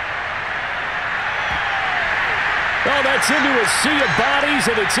 Oh, that's into a sea of bodies,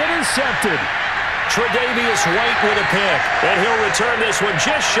 and it's intercepted. Tre'Davious White with a pick, and he'll return this one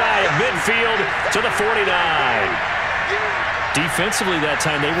just shy of midfield to the 49. Defensively that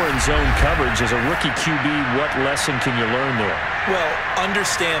time, they were in zone coverage. As a rookie QB, what lesson can you learn there? Well,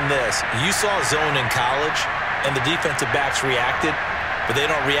 understand this. You saw zone in college, and the defensive backs reacted, but they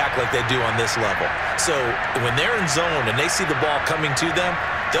don't react like they do on this level. So when they're in zone and they see the ball coming to them,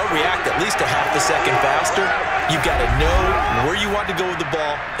 they'll react at least a half a second faster. You've got to know where you want to go with the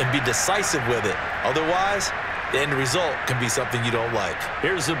ball and be decisive with it. Otherwise, the end result can be something you don't like.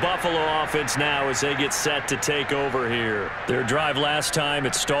 Here's the Buffalo offense now as they get set to take over here. Their drive last time,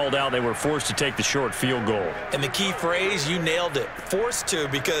 it stalled out. They were forced to take the short field goal. And the key phrase, you nailed it, forced to,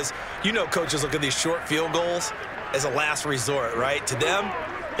 because you know coaches look at these short field goals as a last resort, right? To them,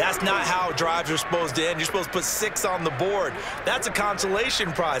 that's not how drives are supposed to end. You're supposed to put 6 on the board. That's a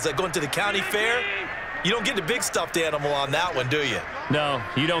consolation prize. Like going to the county fair, you don't get the big stuffed animal on that one, do you? No,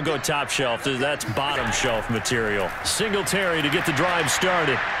 you don't go top shelf. That's bottom shelf material. Singletary to get the drive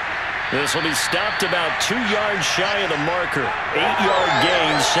started. This will be stopped about 2 yards shy of the marker. 8-yard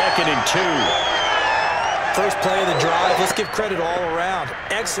gain, 2nd and 2. First play of the drive, let's give credit all around.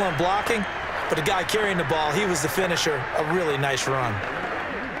 Excellent blocking. But the guy carrying the ball, he was the finisher. A really nice run.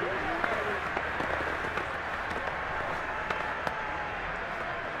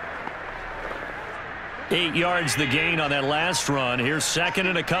 Eight yards the gain on that last run. Here's 2nd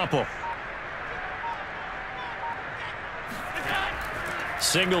and a couple.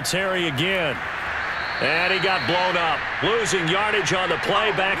 Singletary again. And he got blown up. Losing yardage on the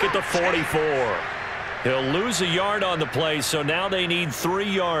play back at the 44. He'll lose a yard on the play, so now they need 3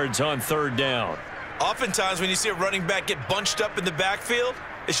 yards on 3rd down. Oftentimes when you see a running back get bunched up in the backfield,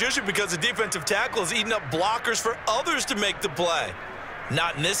 it's usually because the defensive tackle is eating up blockers for others to make the play.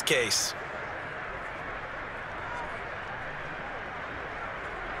 Not in this case.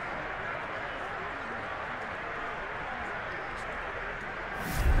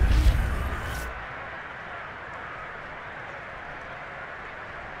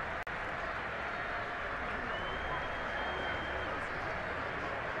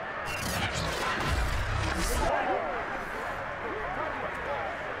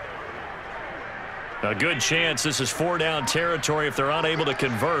 A good chance this is 4-down territory if they're unable to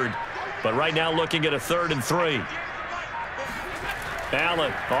convert. But right now looking at a 3rd and 3.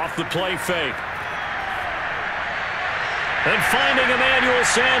 Allen off the play fake. And finding Emmanuel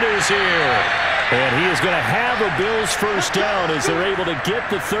Sanders here. And he is going to have a Bills first down as they're able to get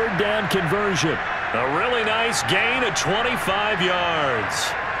the 3rd down conversion. A really nice gain of 25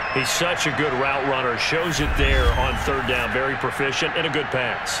 yards. He's such a good route runner. Shows it there on 3rd down. Very proficient and a good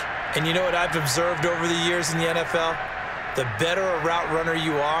pass. And you know what I've observed over the years in the NFL? The better a route runner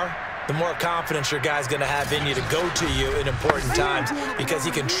you are, the more confidence your guy's going to have in you to go to you in important times because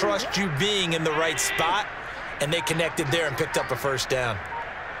he can trust you being in the right spot, and they connected there and picked up a first down.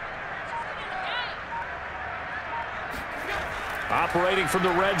 Operating from the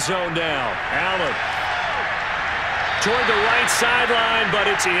red zone now. Allen toward the right sideline, but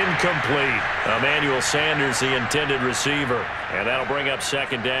it's incomplete. Emmanuel Sanders, the intended receiver, and that'll bring up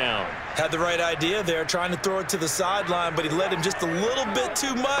 2nd down. Had the right idea there, trying to throw it to the sideline, but he led him just a little bit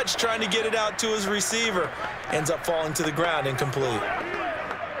too much, trying to get it out to his receiver. Ends up falling to the ground, incomplete.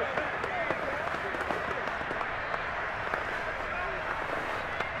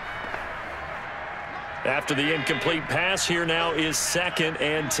 After the incomplete pass, here now is 2nd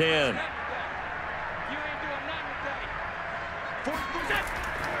and 10.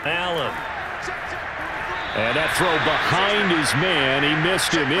 Allen. And that throw behind his man. He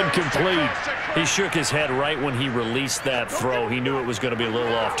missed him. Incomplete. He shook his head right when he released that throw. He knew it was going to be a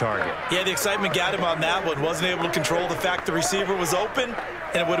little off target. Yeah, the excitement got him on that one. Wasn't able to control the fact the receiver was open,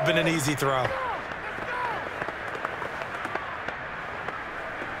 and it would have been an easy throw.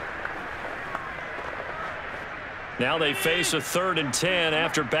 Now they face a 3rd and 10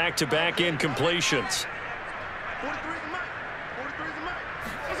 after back-to-back incompletions.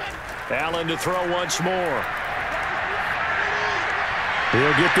 Allen to throw once more.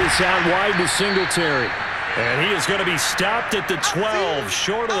 He'll get this out wide to Singletary. And he is going to be stopped at the 12,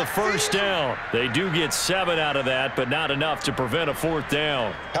 short of the first down. They do get 7 out of that, but not enough to prevent a 4th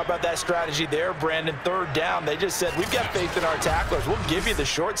down. How about that strategy there, Brandon? 3rd down. They just said, we've got faith in our tacklers. We'll give you the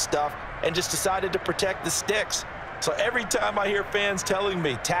short stuff, and just decided to protect the sticks. So every time I hear fans telling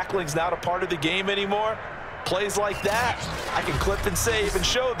me tackling's not a part of the game anymore, plays like that, I can clip and save and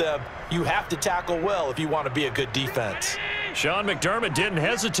show them you have to tackle well if you want to be a good defense. Sean McDermott didn't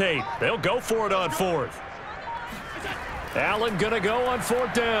hesitate. They'll go for it on 4th. Allen going to go on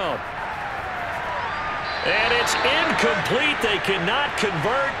 4th down. And it's incomplete. They cannot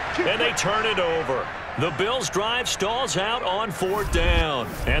convert, and they turn it over. The Bills' drive stalls out on 4th down.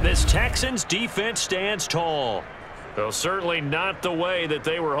 And this Texans defense stands tall. Though certainly not the way that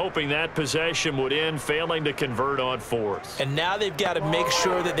they were hoping that possession would end, failing to convert on 4th. And now they've got to make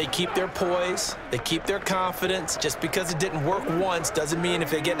sure that they keep their poise, they keep their confidence. Just because it didn't work once doesn't mean if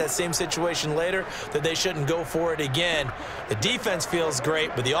they get that same situation later that they shouldn't go for it again. The defense feels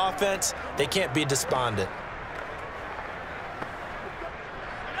great, but the offense, they can't be despondent.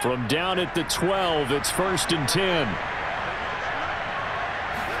 From down at the 12, it's 1st and 10.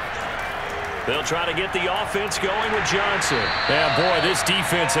 They'll try to get the offense going with Johnson. Yeah, boy, this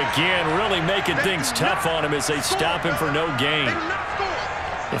defense again really making things tough on him as they stop him for no gain.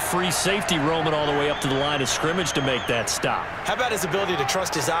 The free safety roaming all the way up to the line of scrimmage to make that stop. How about his ability to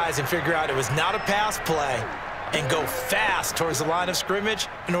trust his eyes and figure out it was not a pass play and go fast towards the line of scrimmage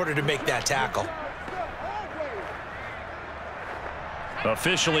in order to make that tackle?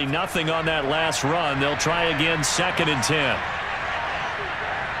 Officially nothing on that last run. They'll try again, 2nd and 10.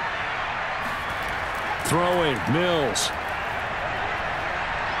 Throwing, Mills.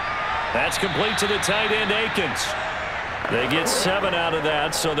 That's complete to the tight end, Akins. They get 7 out of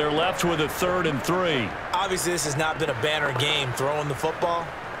that, so they're left with a 3rd and 3. Obviously, this has not been a banner game throwing the football.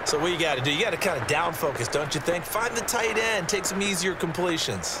 So what you got to do, you got to kind of down focus, don't you think? Find the tight end, take some easier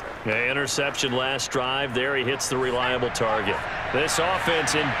completions. Yeah, interception last drive. There he hits the reliable target. This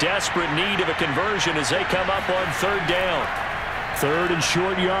offense in desperate need of a conversion as they come up on 3rd down. 3rd and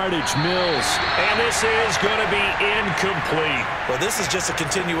short yardage, Mills. And this is going to be incomplete. Well, this is just a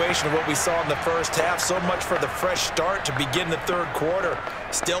continuation of what we saw in the first half. So much for the fresh start to begin the 3rd quarter.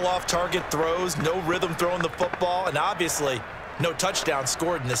 Still off-target throws, no rhythm throwing the football, and obviously no touchdown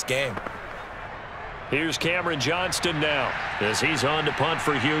scored in this game. Here's Cameron Johnston now as he's on to punt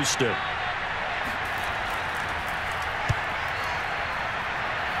for Houston.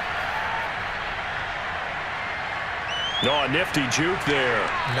 Oh, a nifty juke there.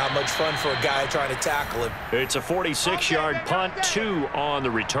 Not much fun for a guy trying to tackle him. It's a 46-yard punt, 2 on the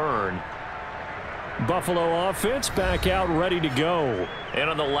return. Buffalo offense back out ready to go.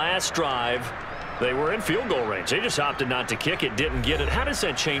 And on the last drive, They were in field goal range. They just opted not to kick it, didn't get it. How does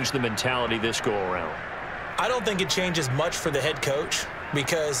that change the mentality this go-around? I don't think it changes much for the head coach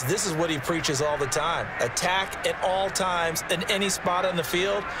because this is what he preaches all the time. Attack at all times in any spot on the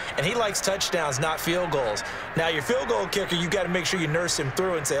field, and he likes touchdowns, not field goals. Now, your field goal kicker, you've got to make sure you nurse him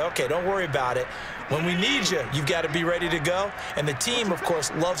through and say, okay, don't worry about it. When we need you, you've got to be ready to go. And the team, of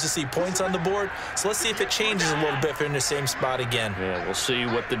course, loves to see points on the board. So let's see if it changes a little bit if they're in the same spot again. Yeah, we'll see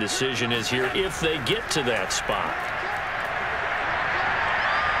what the decision is here if they get to that spot.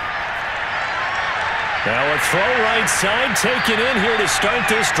 Now a throw right side taken in here to start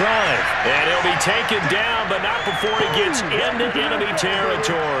this drive. And he'll be taken down, but not before he gets into enemy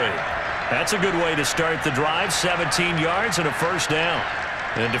territory. That's a good way to start the drive. 17 yards and a first down.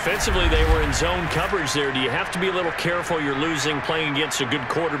 And defensively, they were in zone coverage there. Do you have to be a little careful? You're losing playing against a good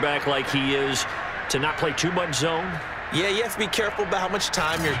quarterback like he is to not play too much zone? Yeah, you have to be careful about how much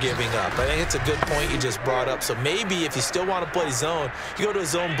time you're giving up. I think it's a good point you just brought up. So maybe if you still want to play zone, you go to a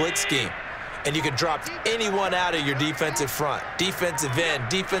zone blitz scheme. And you can drop anyone out of your defensive front, defensive end,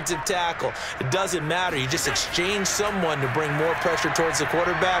 defensive tackle. It doesn't matter. You just exchange someone to bring more pressure towards the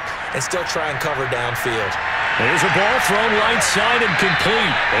quarterback and still try and cover downfield. There's a ball thrown right side and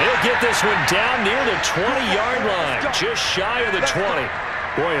complete. He'll get this one down near the 20-yard line, just shy of the 20.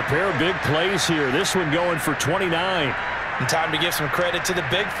 Boy, a pair of big plays here. This one going for 29. And time to give some credit to the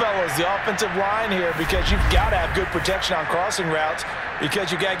big fellas, the offensive line here, because you've got to have good protection on crossing routes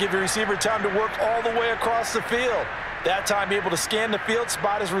because you've got to give your receiver time to work all the way across the field. That time, be able to scan the field,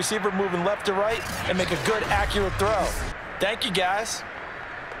 spot his receiver moving left to right, and make a good, accurate throw. Thank you, guys.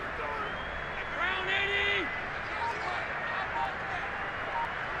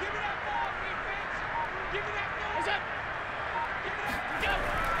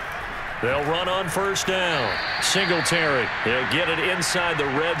 They'll run on first down. Singletary. He'll get it inside the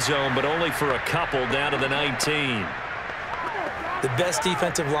red zone, but only for a couple down to the 19. The best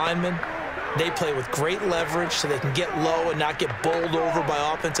defensive linemen, they play with great leverage so they can get low and not get bowled over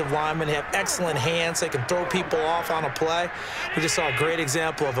by offensive linemen. They have excellent hands. They can throw people off on a play. We just saw a great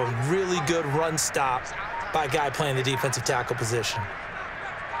example of a really good run stop by a guy playing the defensive tackle position.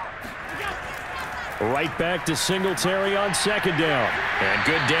 Right back to Singletary on second down. And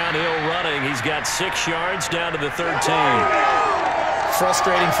good downhill running. He's got 6 yards down to the 13.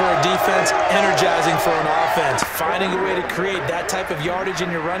 Frustrating for a defense, energizing for an offense. Finding a way to create that type of yardage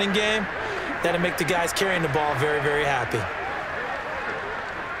in your running game, that'll make the guys carrying the ball very, very happy.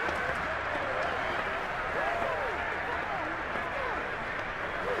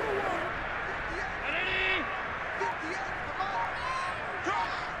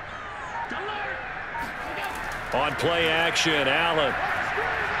 On play action, Allen.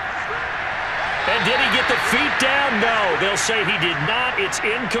 And did he get the feet down? No, they'll say he did not. It's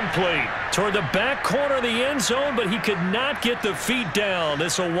incomplete. Toward the back corner of the end zone, but he could not get the feet down.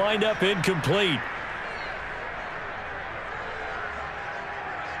 This will wind up incomplete.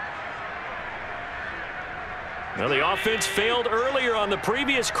 Now, the offense failed earlier on the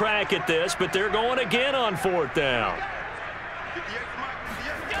previous crack at this, but they're going again on fourth down.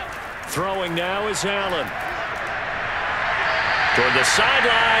 Throwing now is Allen. Toward the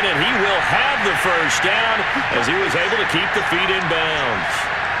sideline, and he will have the first down as he was able to keep the feet in bounds.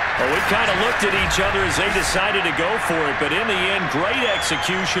 Well, we kind of looked at each other as they decided to go for it, but in the end, great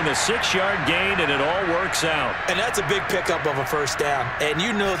execution, a 6-yard gain, and it all works out. And that's a big pickup of a first down. And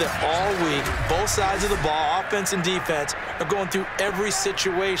you know that all week, both sides of the ball, offense and defense, are going through every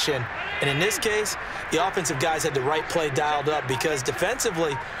situation. And in this case, the offensive guys had the right play dialed up because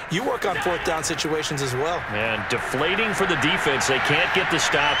defensively, you work on fourth down situations as well. And deflating for the defense. They can't get the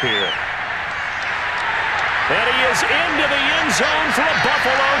stop here. And he is into the end zone for a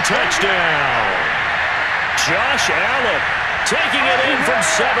Buffalo touchdown. Josh Allen taking it in from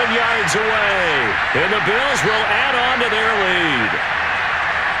 7 yards away. And the Bills will add on to their lead.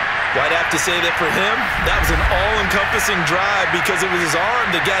 Well, I'd have to say that for him, that was an all-encompassing drive because it was his arm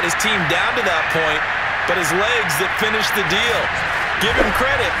that got his team down to that point, but his legs that finished the deal. Give him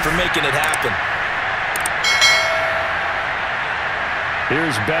credit for making it happen.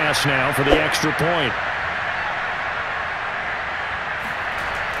 Here's Bass now for the extra point.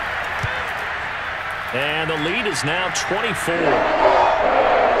 And the lead is now 24.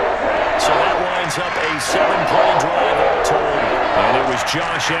 So that winds up a 7-play drive all told. And it was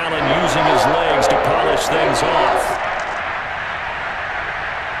Josh Allen using his legs to polish things off.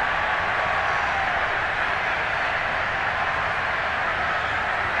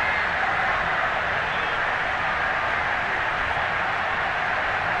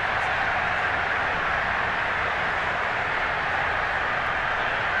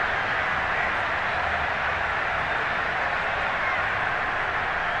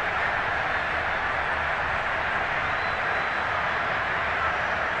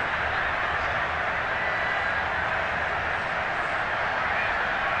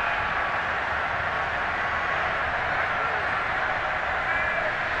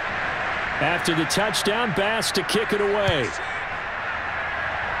 After the touchdown, Bass to kick it away.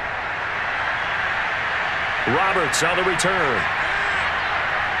 Roberts on the return.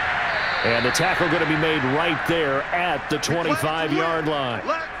 And the tackle going to be made right there at the 25-yard line.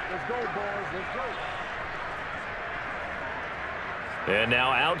 Let's go, boys. Let's go. And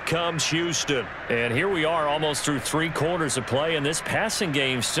now out comes Houston. And here we are almost through 3 quarters of play, and this passing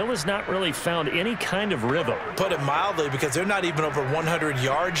game still has not really found any kind of rhythm. Put it mildly, because they're not even over 100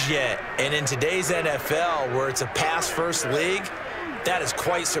 yards yet. And in today's NFL, where it's a pass-first league, that is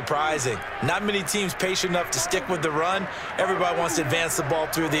quite surprising. Not many teams patient enough to stick with the run. Everybody wants to advance the ball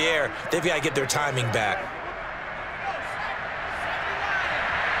through the air. They've got to get their timing back.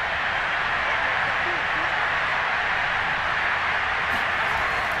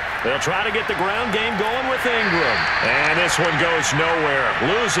 They'll try to get the ground game going with Ingram. And this one goes nowhere.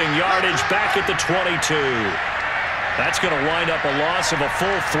 Losing yardage back at the 22. That's going to wind up a loss of a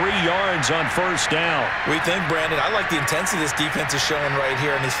full 3 yards on first down. We think, Brandon, I like the intensity this defense is showing right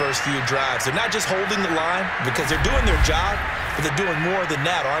here in these first few drives. They're not just holding the line because they're doing their job, but they're doing more than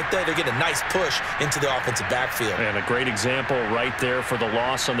that, aren't they? They're getting a nice push into the offensive backfield. And a great example right there for the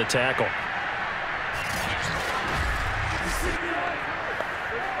loss on the tackle.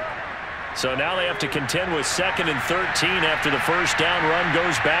 So now they have to contend with 2nd and 13 after the first down run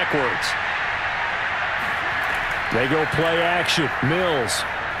goes backwards. They go play action. Mills.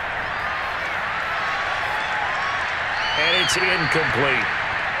 And it's incomplete.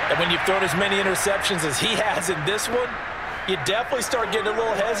 And when you've thrown as many interceptions as he has in this one, you definitely start getting a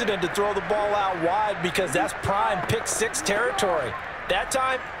little hesitant to throw the ball out wide because that's prime pick 6 territory. That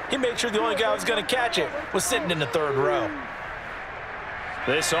time, he made sure the only guy who was going to catch it was sitting in the 3rd row.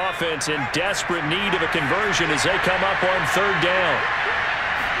 This offense in desperate need of a conversion as they come up on 3rd down.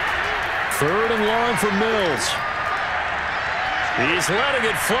 3rd and long for Mills. He's letting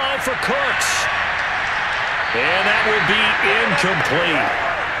it fly for Cooks. And that will be incomplete.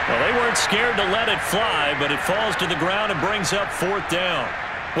 Well, they weren't scared to let it fly, but it falls to the ground and brings up 4th down.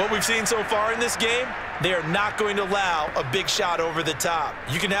 What we've seen so far in this game, they are not going to allow a big shot over the top.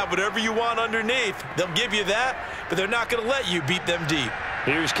 You can have whatever you want underneath. They'll give you that, but they're not going to let you beat them deep.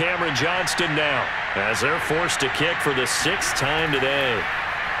 Here's Cameron Johnston now as they're forced to kick for the 6th time today.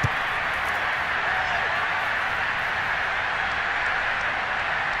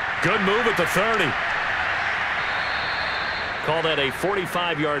 Good move at the 30. Call that a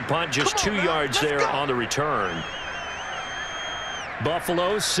 45-yard punt, just 2 yards there on the return.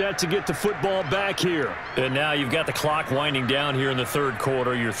 Buffalo set to get the football back here. And now you've got the clock winding down here in the 3rd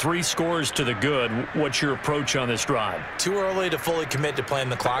quarter. You're 3 scores to the good. What's your approach on this drive? Too early to fully commit to playing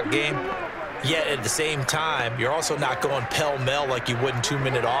the clock game. Yet at the same time, you're also not going pell-mell like you would in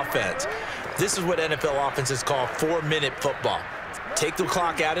 2-minute offense. This is what NFL offenses call 4-minute football. Take the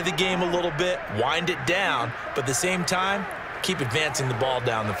clock out of the game a little bit, wind it down, but at the same time, keep advancing the ball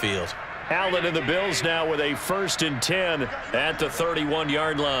down the field. Allen and the Bills now with a 1st and 10 at the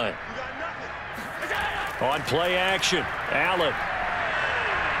 31-yard line. On play action, Allen.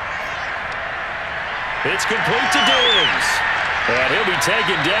 It's complete to Diggs. And he'll be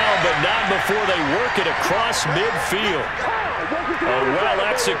taken down, but not before they work it across midfield. A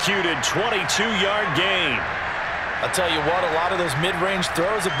well-executed 22-yard gain. I'll tell you what, a lot of those mid-range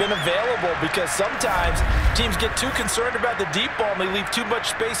throws have been available because sometimes teams get too concerned about the deep ball and they leave too much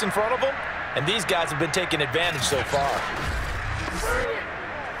space in front of them, and these guys have been taking advantage so far.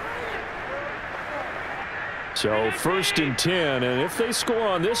 So 1st and 10, and if they score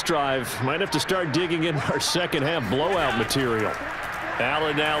on this drive, might have to start digging in our second-half blowout material.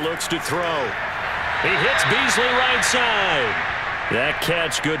 Allen now looks to throw. He hits Beasley right side. That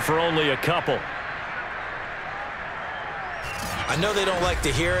catch good for only a couple. I know they don't like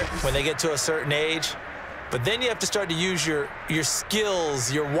to hear it when they get to a certain age, but then you have to start to use your skills,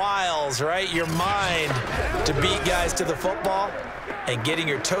 your wiles, right, your mind to beat guys to the football. And getting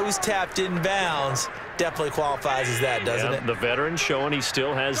your toes tapped in bounds definitely qualifies as that, doesn't it? The veteran showing he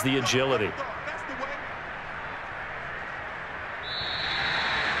still has the agility.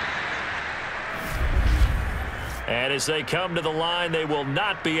 And as they come to the line, they will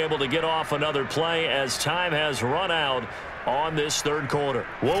not be able to get off another play as time has run out on this 3rd quarter.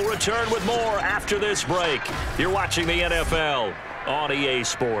 We'll return with more after this break. You're watching the NFL on EA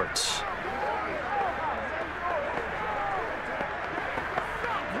Sports.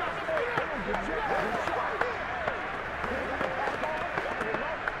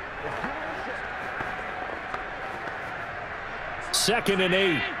 Second and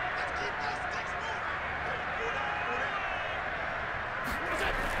 8.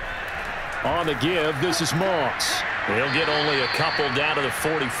 On the give, this is Moss. He'll get only a couple down to the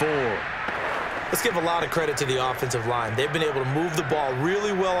 44. Let's give a lot of credit to the offensive line. They've been able to move the ball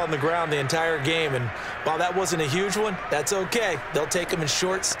really well on the ground the entire game, and while that wasn't a huge one, that's okay. They'll take them in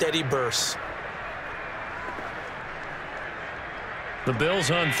short, steady bursts. The Bills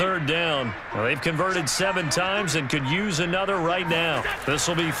on third down. Well, they've converted 7 times and could use another right now. This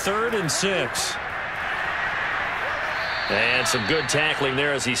will be 3rd and 6. And some good tackling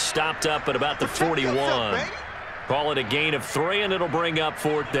there as he stopped up at about the 41. Call it a gain of 3, and it'll bring up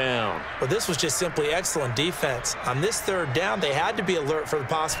 4th down. Well, this was just simply excellent defense. On this 3rd down, they had to be alert for the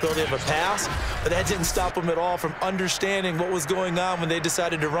possibility of a pass, but that didn't stop them at all from understanding what was going on when they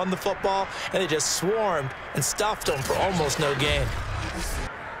decided to run the football, and they just swarmed and stuffed them for almost no gain.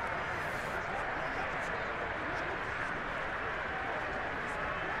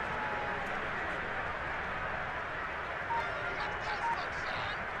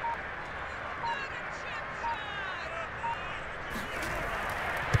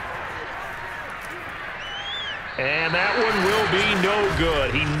 And that one will be no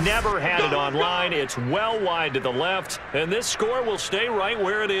good. He never had it on line. It's well wide to the left, and this score will stay right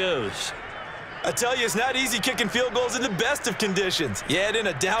where it is. I tell you, it's not easy kicking field goals in the best of conditions. You add in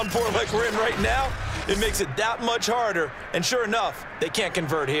a downpour like we're in right now, it makes it that much harder. And sure enough, they can't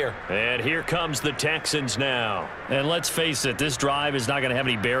convert here. And here comes the Texans now. And let's face it, this drive is not going to have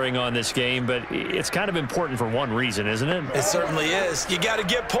any bearing on this game, but it's kind of important for one reason, isn't it? It certainly is. You got to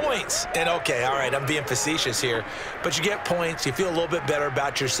get points. And okay, all right, I'm being facetious here, but you get points, you feel a little bit better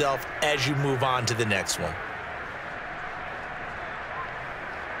about yourself as you move on to the next one.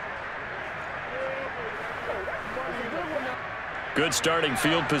 Good starting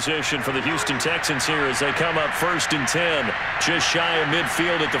field position for the Houston Texans here as they come up 1st and 10. Just shy of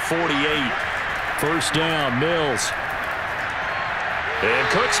midfield at the 48. 1st down, Mills. And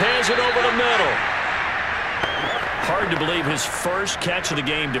Cooks has it over the middle. Hard to believe his first catch of the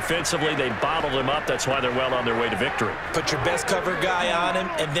game defensively. They bottled him up. That's why they're well on their way to victory. Put your best cover guy on him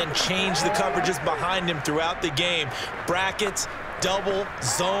and then change the coverages behind him throughout the game. Brackets, double,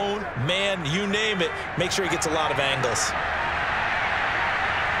 zone, man, you name it. Make sure he gets a lot of angles.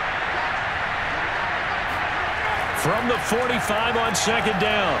 From the 45 on 2nd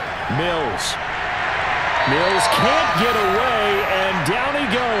down, Mills. Mills can't get away, and down he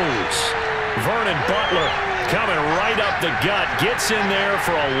goes. Vernon Butler coming right up the gut, gets in there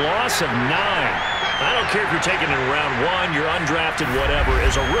for a loss of 9. I don't care if you're taking it in round 1, you're undrafted, whatever.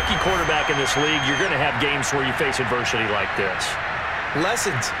 As a rookie quarterback in this league, you're going to have games where you face adversity like this.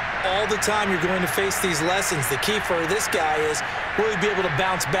 Lessons. All the time you're going to face these lessons. The key for this guy is will he be able to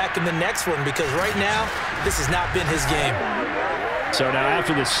bounce back in the next one, because right now this has not been his game. So now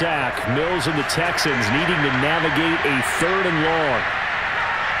after the sack, Mills and the Texans needing to navigate a 3rd and long.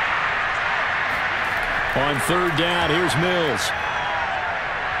 On 3rd down, here's Mills.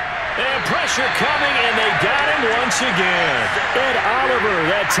 And pressure coming, and they got him once again. Ed Oliver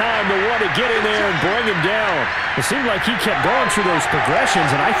that time the one to get in there and bring him down. It seemed like he kept going through those progressions,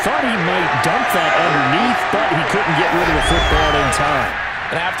 and I thought he might dump that underneath, but he couldn't get rid of the football in time.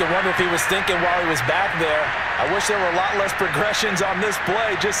 And I have to wonder if he was thinking while he was back there, I wish there were a lot less progressions on this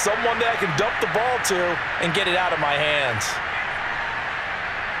play, just someone that I can dump the ball to and get it out of my hands.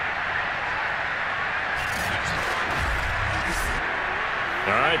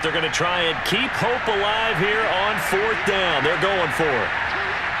 All right, they're going to try and keep hope alive here on 4th down. They're going for it.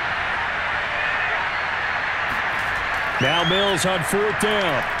 Now Mills on 4th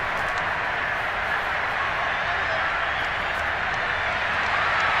down.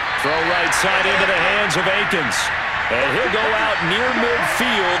 Throw right side into the hands of Akins. And he'll go out near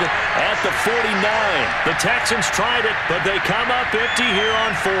midfield at the 49. The Texans tried it, but they come up empty here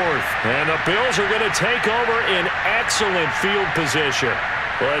on 4th. And the Bills are going to take over in excellent field position.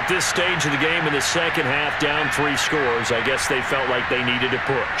 Well, at this stage of the game in the second half, down 3 scores, I guess they felt like they needed to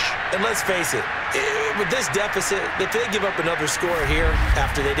push. And let's face it, with this deficit, if they give up another score here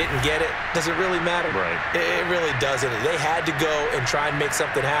after they didn't get it, does it really matter? Right. It really doesn't. They had to go and try and make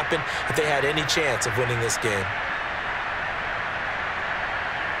something happen if they had any chance of winning this game.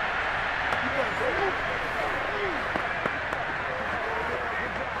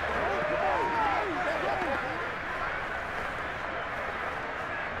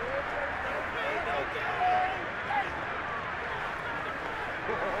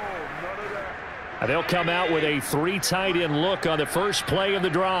 They'll come out with a 3 tight end look on the first play of the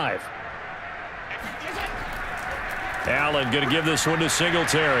drive. Allen going to give this one to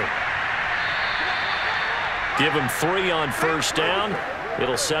Singletary. Give him 3 on 1st down.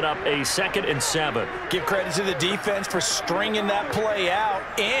 It'll set up a 2nd and 7. Give credit to the defense for stringing that play out,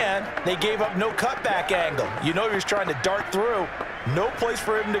 and they gave up no cutback angle. You know he was trying to dart through. No place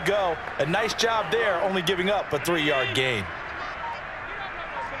for him to go. A nice job there, only giving up a 3-yard gain.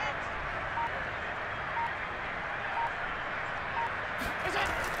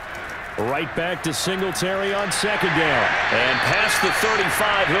 Right back to Singletary on 2nd down. And past the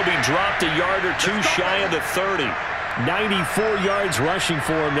 35, he'll be dropped a yard or two shy of the 30. 94 yards rushing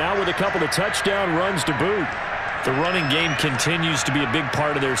for him now with a couple of touchdown runs to boot. The running game continues to be a big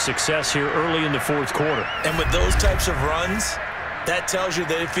part of their success here early in the 4th quarter. And with those types of runs, that tells you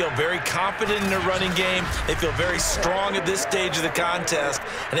they feel very confident in their running game. They feel very strong at this stage of the contest,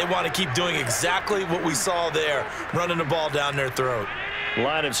 and they want to keep doing exactly what we saw there, running the ball down their throat.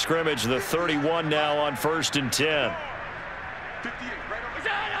 Line of scrimmage, the 31 now on 1st and 10. 58, right over.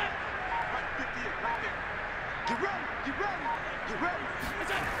 Right, 58, right there. Get ready, get ready, get ready.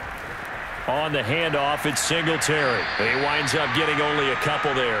 On the handoff, it's Singletary. He winds up getting only a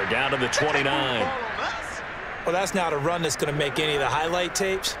couple there, down to the 29. Well, that's not a run that's going to make any of the highlight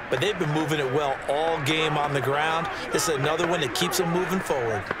tapes, but they've been moving it well all game on the ground. This is another one that keeps them moving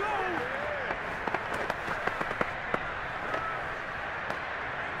forward.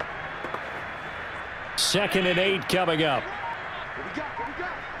 Second and 8 coming up. What we got, what we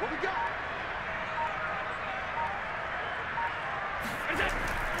got, what we got?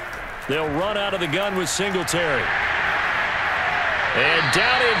 They'll run out of the gun with Singletary. And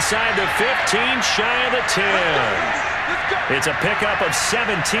down inside the 15, shy of the 10. It's a pickup of 17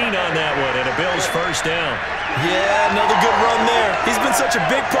 on that one, and a Bills first down. Yeah, another good run there. He's been such a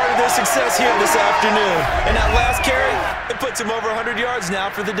big part of their success here this afternoon. And that last carry, it puts him over 100 yards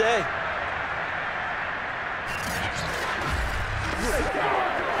now for the day.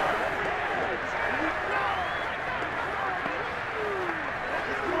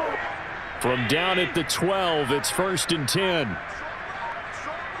 From down at the 12, it's 1st and 10.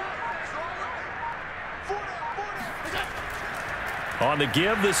 On the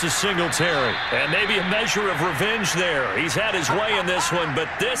give, this is Singletary. And maybe a measure of revenge there. He's had his way in this one, but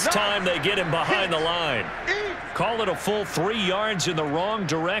this time they get him behind the line. Call it a full 3 yards in the wrong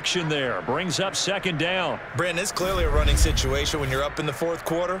direction there. Brings up 2nd down. Brandon, it's clearly a running situation when you're up in the 4th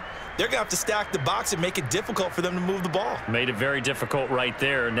quarter. They're going to have to stack the box and make it difficult for them to move the ball. Made it very difficult right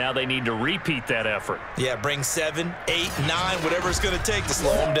there. Now they need to repeat that effort. Yeah, bring 7, 8, 9, whatever it's going to take to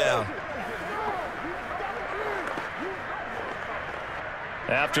slow them down.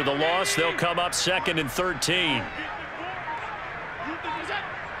 After the loss, they'll come up 2nd and 13.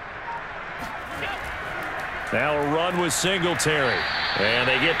 Now a run with Singletary. And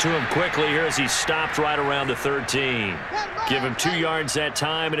they get to him quickly here as he stopped right around the 13. Give him 2 yards that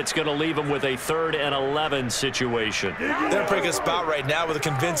time, and it's going to leave him with a 3rd and 11 situation. They're in a pretty good spot right now with a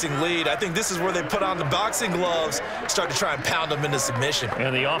convincing lead. I think this is where they put on the boxing gloves, start to try and pound them into submission.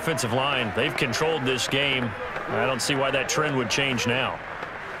 And the offensive line, they've controlled this game. I don't see why that trend would change now.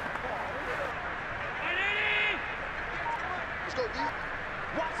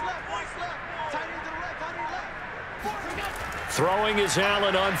 Throwing is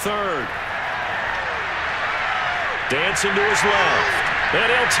Allen on 3rd. Dancing to his left. And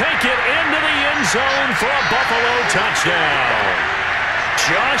he'll take it into the end zone for a Buffalo touchdown.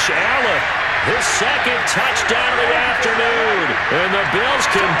 Josh Allen, his 2nd touchdown of the afternoon. And the Bills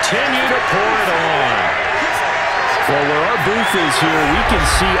continue to pour it on. Well, where our booth is here, we can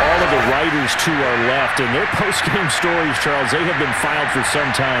see all of the writers to our left. And their post-game stories, Charles, they have been filed for some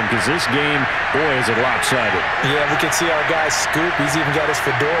time because this game, boy, is it lopsided. Yeah, we can see our guy Scoop. He's even got his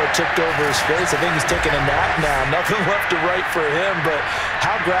fedora tipped over his face. I think he's taking a nap now. Nothing left to write for him, but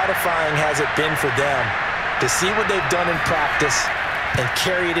how gratifying has it been for them to see what they've done in practice and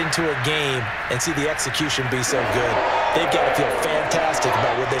carry it into a game and see the execution be so good. They've got to feel fantastic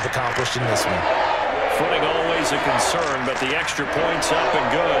about what they've accomplished in this one. Footing always a concern, but the extra point's up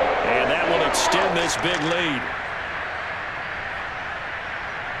and good. And that will extend this big lead.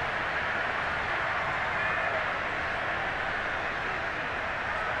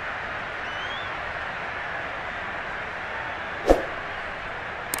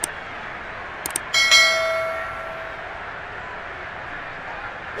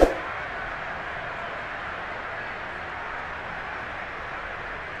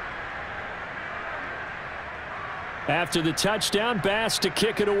 After the touchdown, Bass to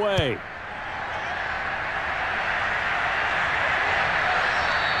kick it away.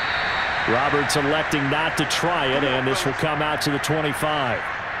 Roberts electing not to try it, and this will come out to the 25.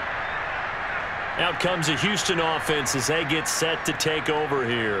 Out comes the Houston offense as they get set to take over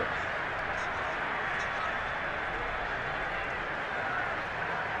here.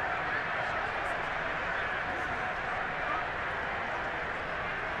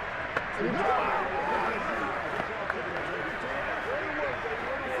 A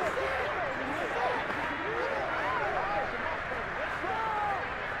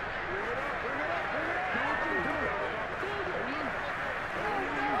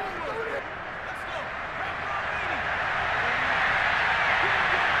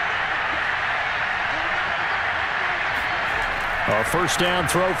first down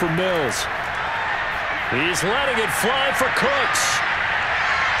throw for Mills. He's letting it fly for Cooks.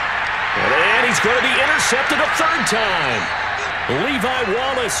 And he's going to be intercepted a third time. Levi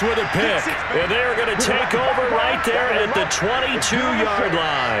Wallace with a pick. And they're going to take over right there at the 22-yard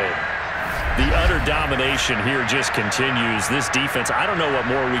line. The utter domination here just continues. This defense, I don't know what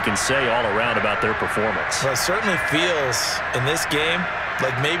more we can say all around about their performance. Well, it certainly feels in this game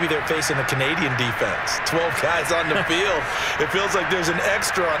like maybe they're facing a Canadian defense. 12 guys on the field. It feels like there's an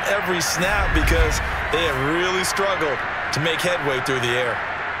extra on every snap because they have really struggled to make headway through the air.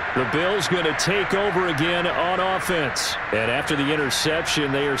 The Bills going to take over again on offense. And after the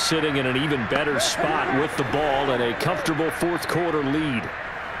interception, they are sitting in an even better spot with the ball and a comfortable fourth quarter lead.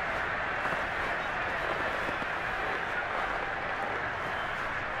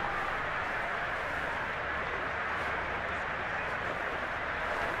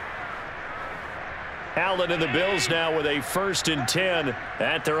 Allen and the Bills now with a 1st and 10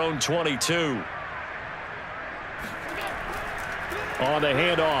 at their own 22. On the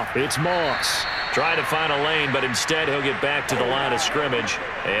handoff, it's Moss. Trying to find a lane, but instead he'll get back to the line of scrimmage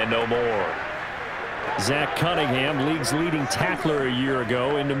and no more. Zach Cunningham, league's leading tackler a year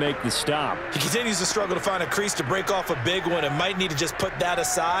ago, in to make the stop. He continues to struggle to find a crease to break off a big one and might need to just put that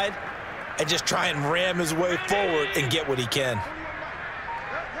aside and just try and ram his way forward and get what he can.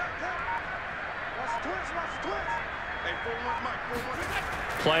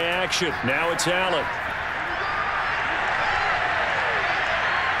 Play action. Now it's Allen.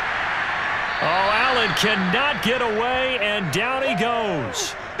 Oh, Allen cannot get away, and down he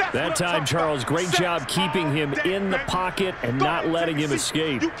goes. That time, Charles, great job keeping him in the pocket and not letting him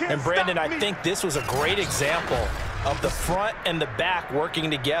escape. And, Brandon, I think this was a great example of the front and the back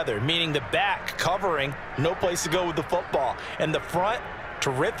working together, meaning the back covering, no place to go with the football. And the front,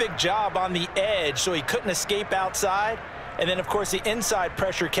 terrific job on the edge so he couldn't escape outside. And then, of course, the inside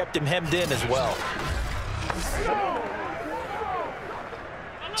pressure kept him hemmed in as well.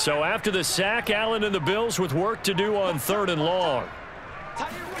 So after the sack, Allen and the Bills with work to do on 3rd and long.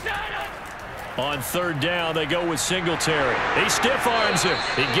 On 3rd down, they go with Singletary. He stiff arms him.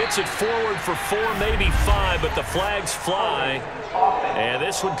 He gets it forward for 4, maybe 5, but the flags fly. And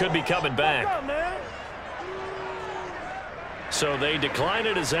this one could be coming back. So they decline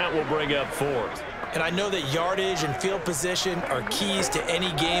it, as that will bring up 4th. And I know that yardage and field position are keys to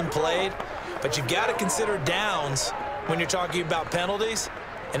any game played, but you've got to consider downs when you're talking about penalties,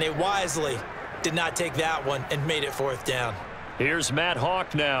 and they wisely did not take that one and made it 4th down. Here's Matt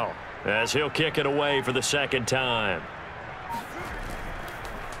Hawk now, as he'll kick it away for the 2nd time.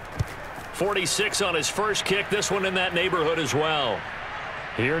 46 on his first kick, this one in that neighborhood as well.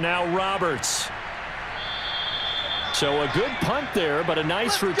 Here now Roberts. So a good punt there, but a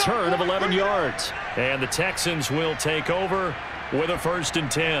nice return of 11 yards. And the Texans will take over with a 1st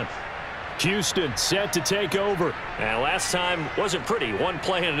and 10. Houston set to take over. And last time wasn't pretty. One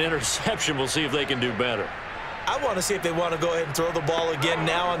play and an interception. We'll see if they can do better. I want to see if they want to go ahead and throw the ball again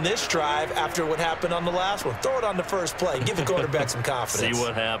now on this drive after what happened on the last one. Throw it on the first play. Give the quarterback some confidence. See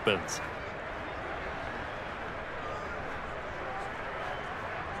what happens.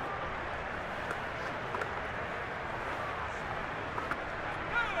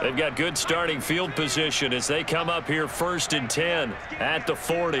 They've got good starting field position as they come up here 1st and 10 at the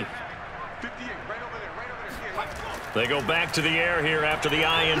 40. They go back to the air here after the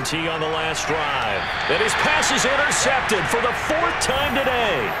INT on the last drive. And his pass is intercepted for the 4th time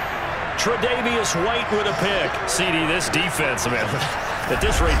today. Tre'Davious White with a pick. CD, this defense, man, at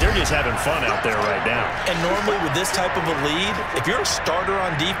this rate, they're just having fun out there right now. And normally with this type of a lead, if you're a starter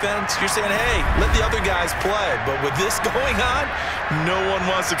on defense, you're saying, hey, let the other guys play. But with this going on, no one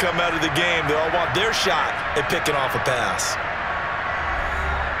wants to come out of the game. They all want their shot at picking off a pass.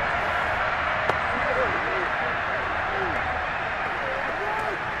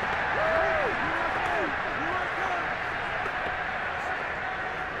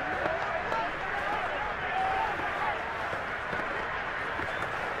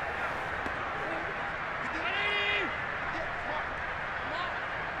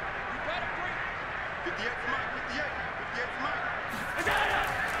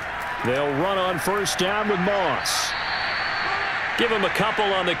 They'll run on 1st down with Moss. Give him a couple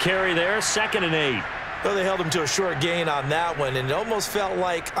on the carry there. 2nd and 8. Well, they held him to a short gain on that one, and it almost felt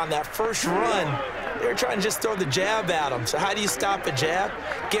like on that first run, they were trying to just throw the jab at him. So how do you stop a jab?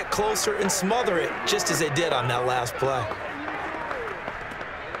 Get closer and smother it, just as they did on that last play.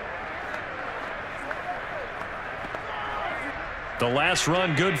 The last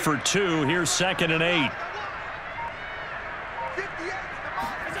run good for 2. Here's 2nd and 8.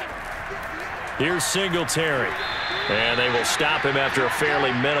 Here's Singletary. And they will stop him after a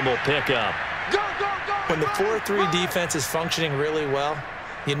fairly minimal pickup. When the 4-3 defense is functioning really well,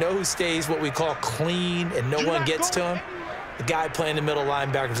 you know who stays what we call clean and no one gets to him? The guy playing the middle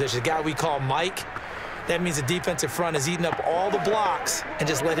linebacker position, the guy we call Mike. That means the defensive front is eating up all the blocks and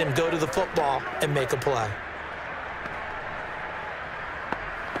just let him go to the football and make a play.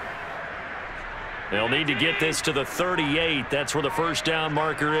 They'll need to get this to the 38. That's where the first down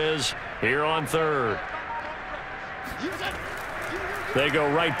marker is here on 3rd. They go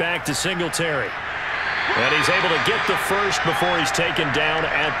right back to Singletary. And he's able to get the first before he's taken down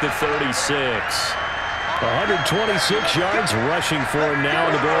at the 36. 126 yards rushing for him now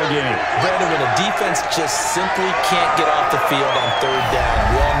in the ball game. Brandon, when a defense just simply can't get off the field on 3rd down,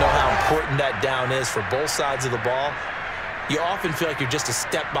 we all know how important that down is for both sides of the ball. You often feel like you're just a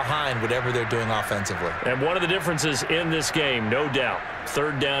step behind whatever they're doing offensively. And one of the differences in this game, no doubt,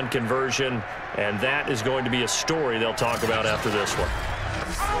 3rd down conversion, and that is going to be a story they'll talk about after this one.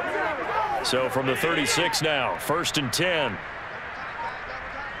 So from the 36 now, 1st and 10.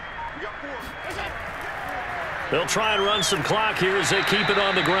 They'll try and run some clock here as they keep it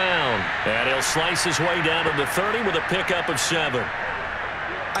on the ground. And he'll slice his way down to the 30 with a pickup of 7.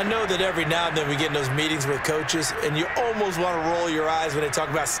 I know that every now and then we get in those meetings with coaches, and you almost want to roll your eyes when they talk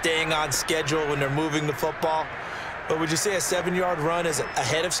about staying on schedule when they're moving the football. But would you say a 7-yard run is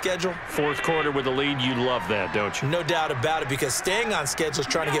ahead of schedule? 4th quarter with the lead, you love that, don't you? No doubt about it, because staying on schedule is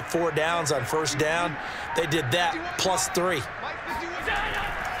trying to get 4 downs on 1st down. They did that plus 3.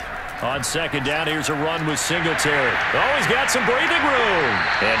 On 2nd down, here's a run with Singletary. Oh, he's got some breathing room.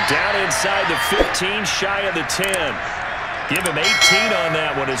 And down inside the 15, shy of the 10. Give him 18 on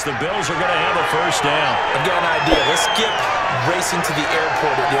that one as the Bills are going to have a first down. I've got an idea. Let's skip racing to the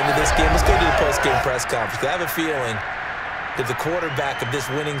airport at the end of this game. Let's go to the post-game press conference. I have a feeling that the quarterback of this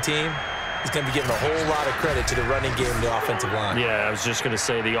winning team is going to be giving a whole lot of credit to the running game and the offensive line. Yeah, I was just going to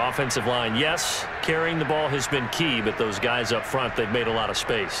say the offensive line, yes, carrying the ball has been key, but those guys up front, they've made a lot of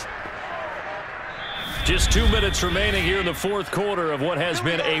space. Just 2 minutes remaining here in the 4th quarter of what has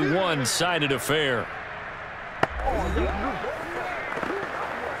been a one-sided affair.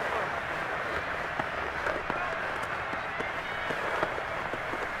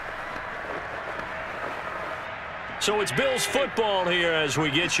 So it's Bills football here as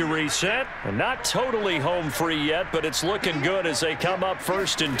we get you reset. And not totally home free yet, but it's looking good as they come up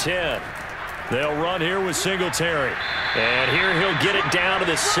 1st and 10. They'll run here with Singletary. And here he'll get it down to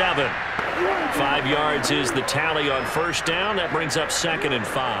the 7. 5 yards is the tally on 1st down. That brings up 2nd and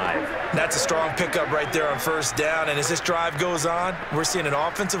 5. That's a strong pickup right there on 1st down. And as this drive goes on, we're seeing an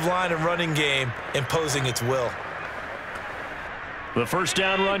offensive line and running game imposing its will. The 1st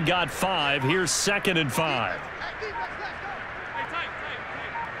down run got 5. Here's 2nd and 5.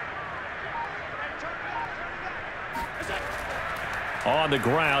 On the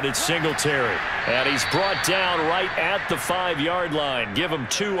ground, it's Singletary. And he's brought down right at the 5-yard line. Give him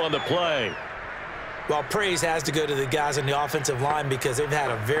 2 on the play. Well, praise has to go to the guys on the offensive line because they've had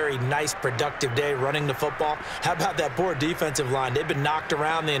a very nice, productive day running the football. How about that poor defensive line? They've been knocked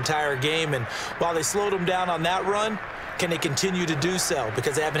around the entire game, and while they slowed them down on that run, can they continue to do so?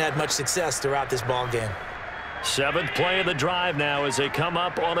 Because they haven't had much success throughout this ball game. 7th play of the drive now as they come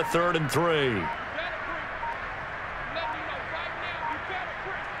up on a 3rd and 3.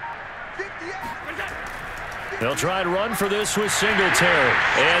 They'll try and run for this with Singletary.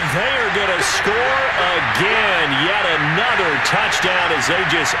 And they are going to score again. Yet another touchdown as they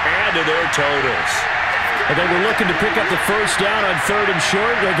just add to their totals. And they were looking to pick up the first down on 3rd and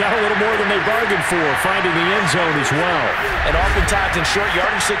short. They got a little more than they bargained for, finding the end zone as well. And oftentimes in short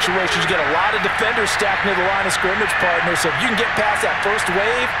yardage situations, you get a lot of defenders stacked near the line of scrimmage, partner. So if you can get past that first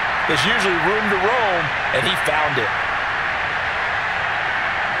wave, there's usually room to roam, and he found it.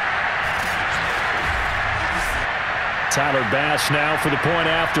 Tyler Bass now for the point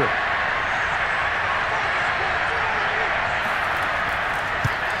after.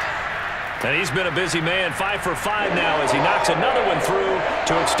 And he's been a busy man, 5 for 5 now as he knocks another one through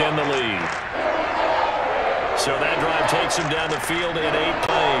to extend the lead. So that drive takes him down the field in 8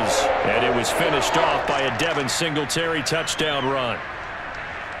 plays. And it was finished off by a Devin Singletary touchdown run.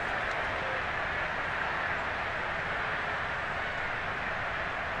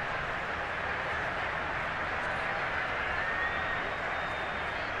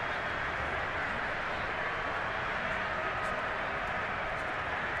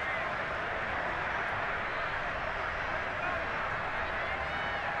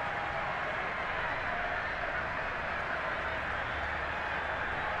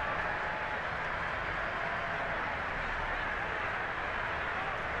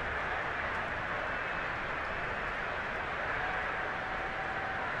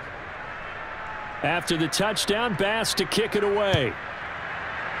 After the touchdown, Bass to kick it away.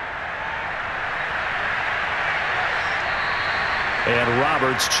 And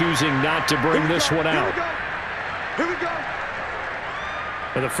Roberts choosing not to bring this one out. Here we go.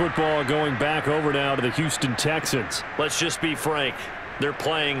 And the football going back over now to the Houston Texans. Let's just be frank. They're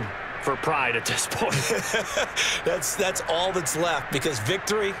playing for pride at this point. That's all that's left, because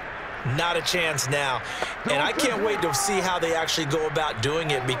victory, not a chance now. And I can't wait to see how they actually go about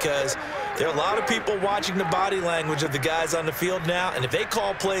doing it, because there are a lot of people watching the body language of the guys on the field now, and if they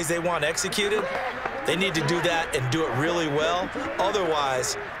call plays they want executed, they need to do that and do it really well.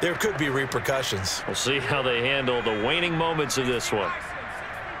 Otherwise, there could be repercussions. We'll see how they handle the waning moments of this one.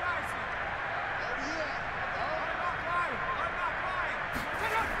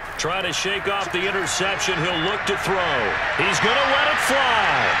 Trying to shake off the interception. He'll look to throw. He's going to let it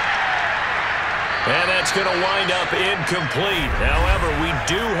fly. And that's going to wind up incomplete. However, we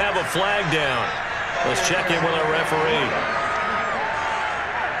do have a flag down. Let's check in with our referee.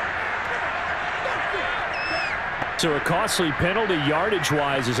 So a costly penalty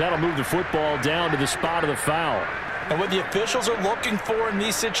yardage-wise, as that'll move the football down to the spot of the foul. And what the officials are looking for in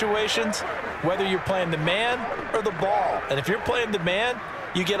these situations, whether you're playing the man or the ball. And if you're playing the man,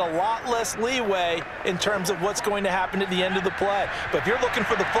 you get a lot less leeway in terms of what's going to happen at the end of the play. But if you're looking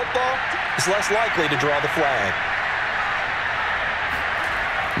for the football, it's less likely to draw the flag.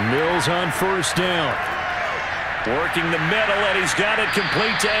 Mills on first down. Working the middle, and he's got it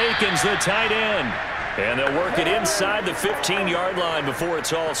complete to Akins, the tight end. And they'll work it inside the 15-yard line before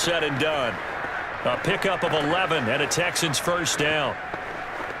it's all said and done. A pickup of 11 and a Texans first down.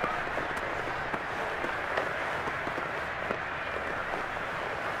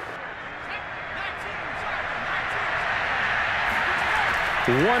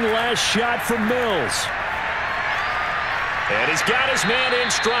 One last shot from Mills. And he's got his man in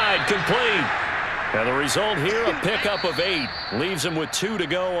stride, complete. And the result here, a pickup of 8. Leaves him with 2 to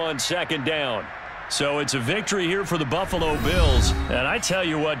go on second down. So it's a victory here for the Buffalo Bills. And I tell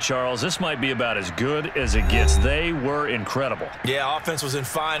you what, Charles, this might be about as good as it gets. They were incredible. Yeah, offense was in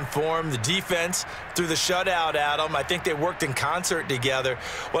fine form. The defense threw the shutout at them. I think they worked in concert together.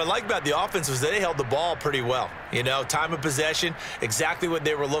 What I like about the offense was they held the ball pretty well. You know, time of possession, exactly what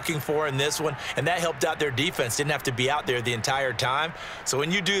they were looking for in this one. And that helped out their defense. Didn't have to be out there the entire time. So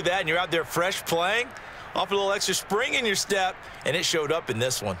when you do that and you're out there fresh playing, off a little extra spring in your step, and it showed up in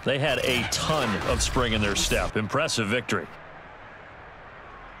this one. They had a ton of spring in their step. Impressive victory.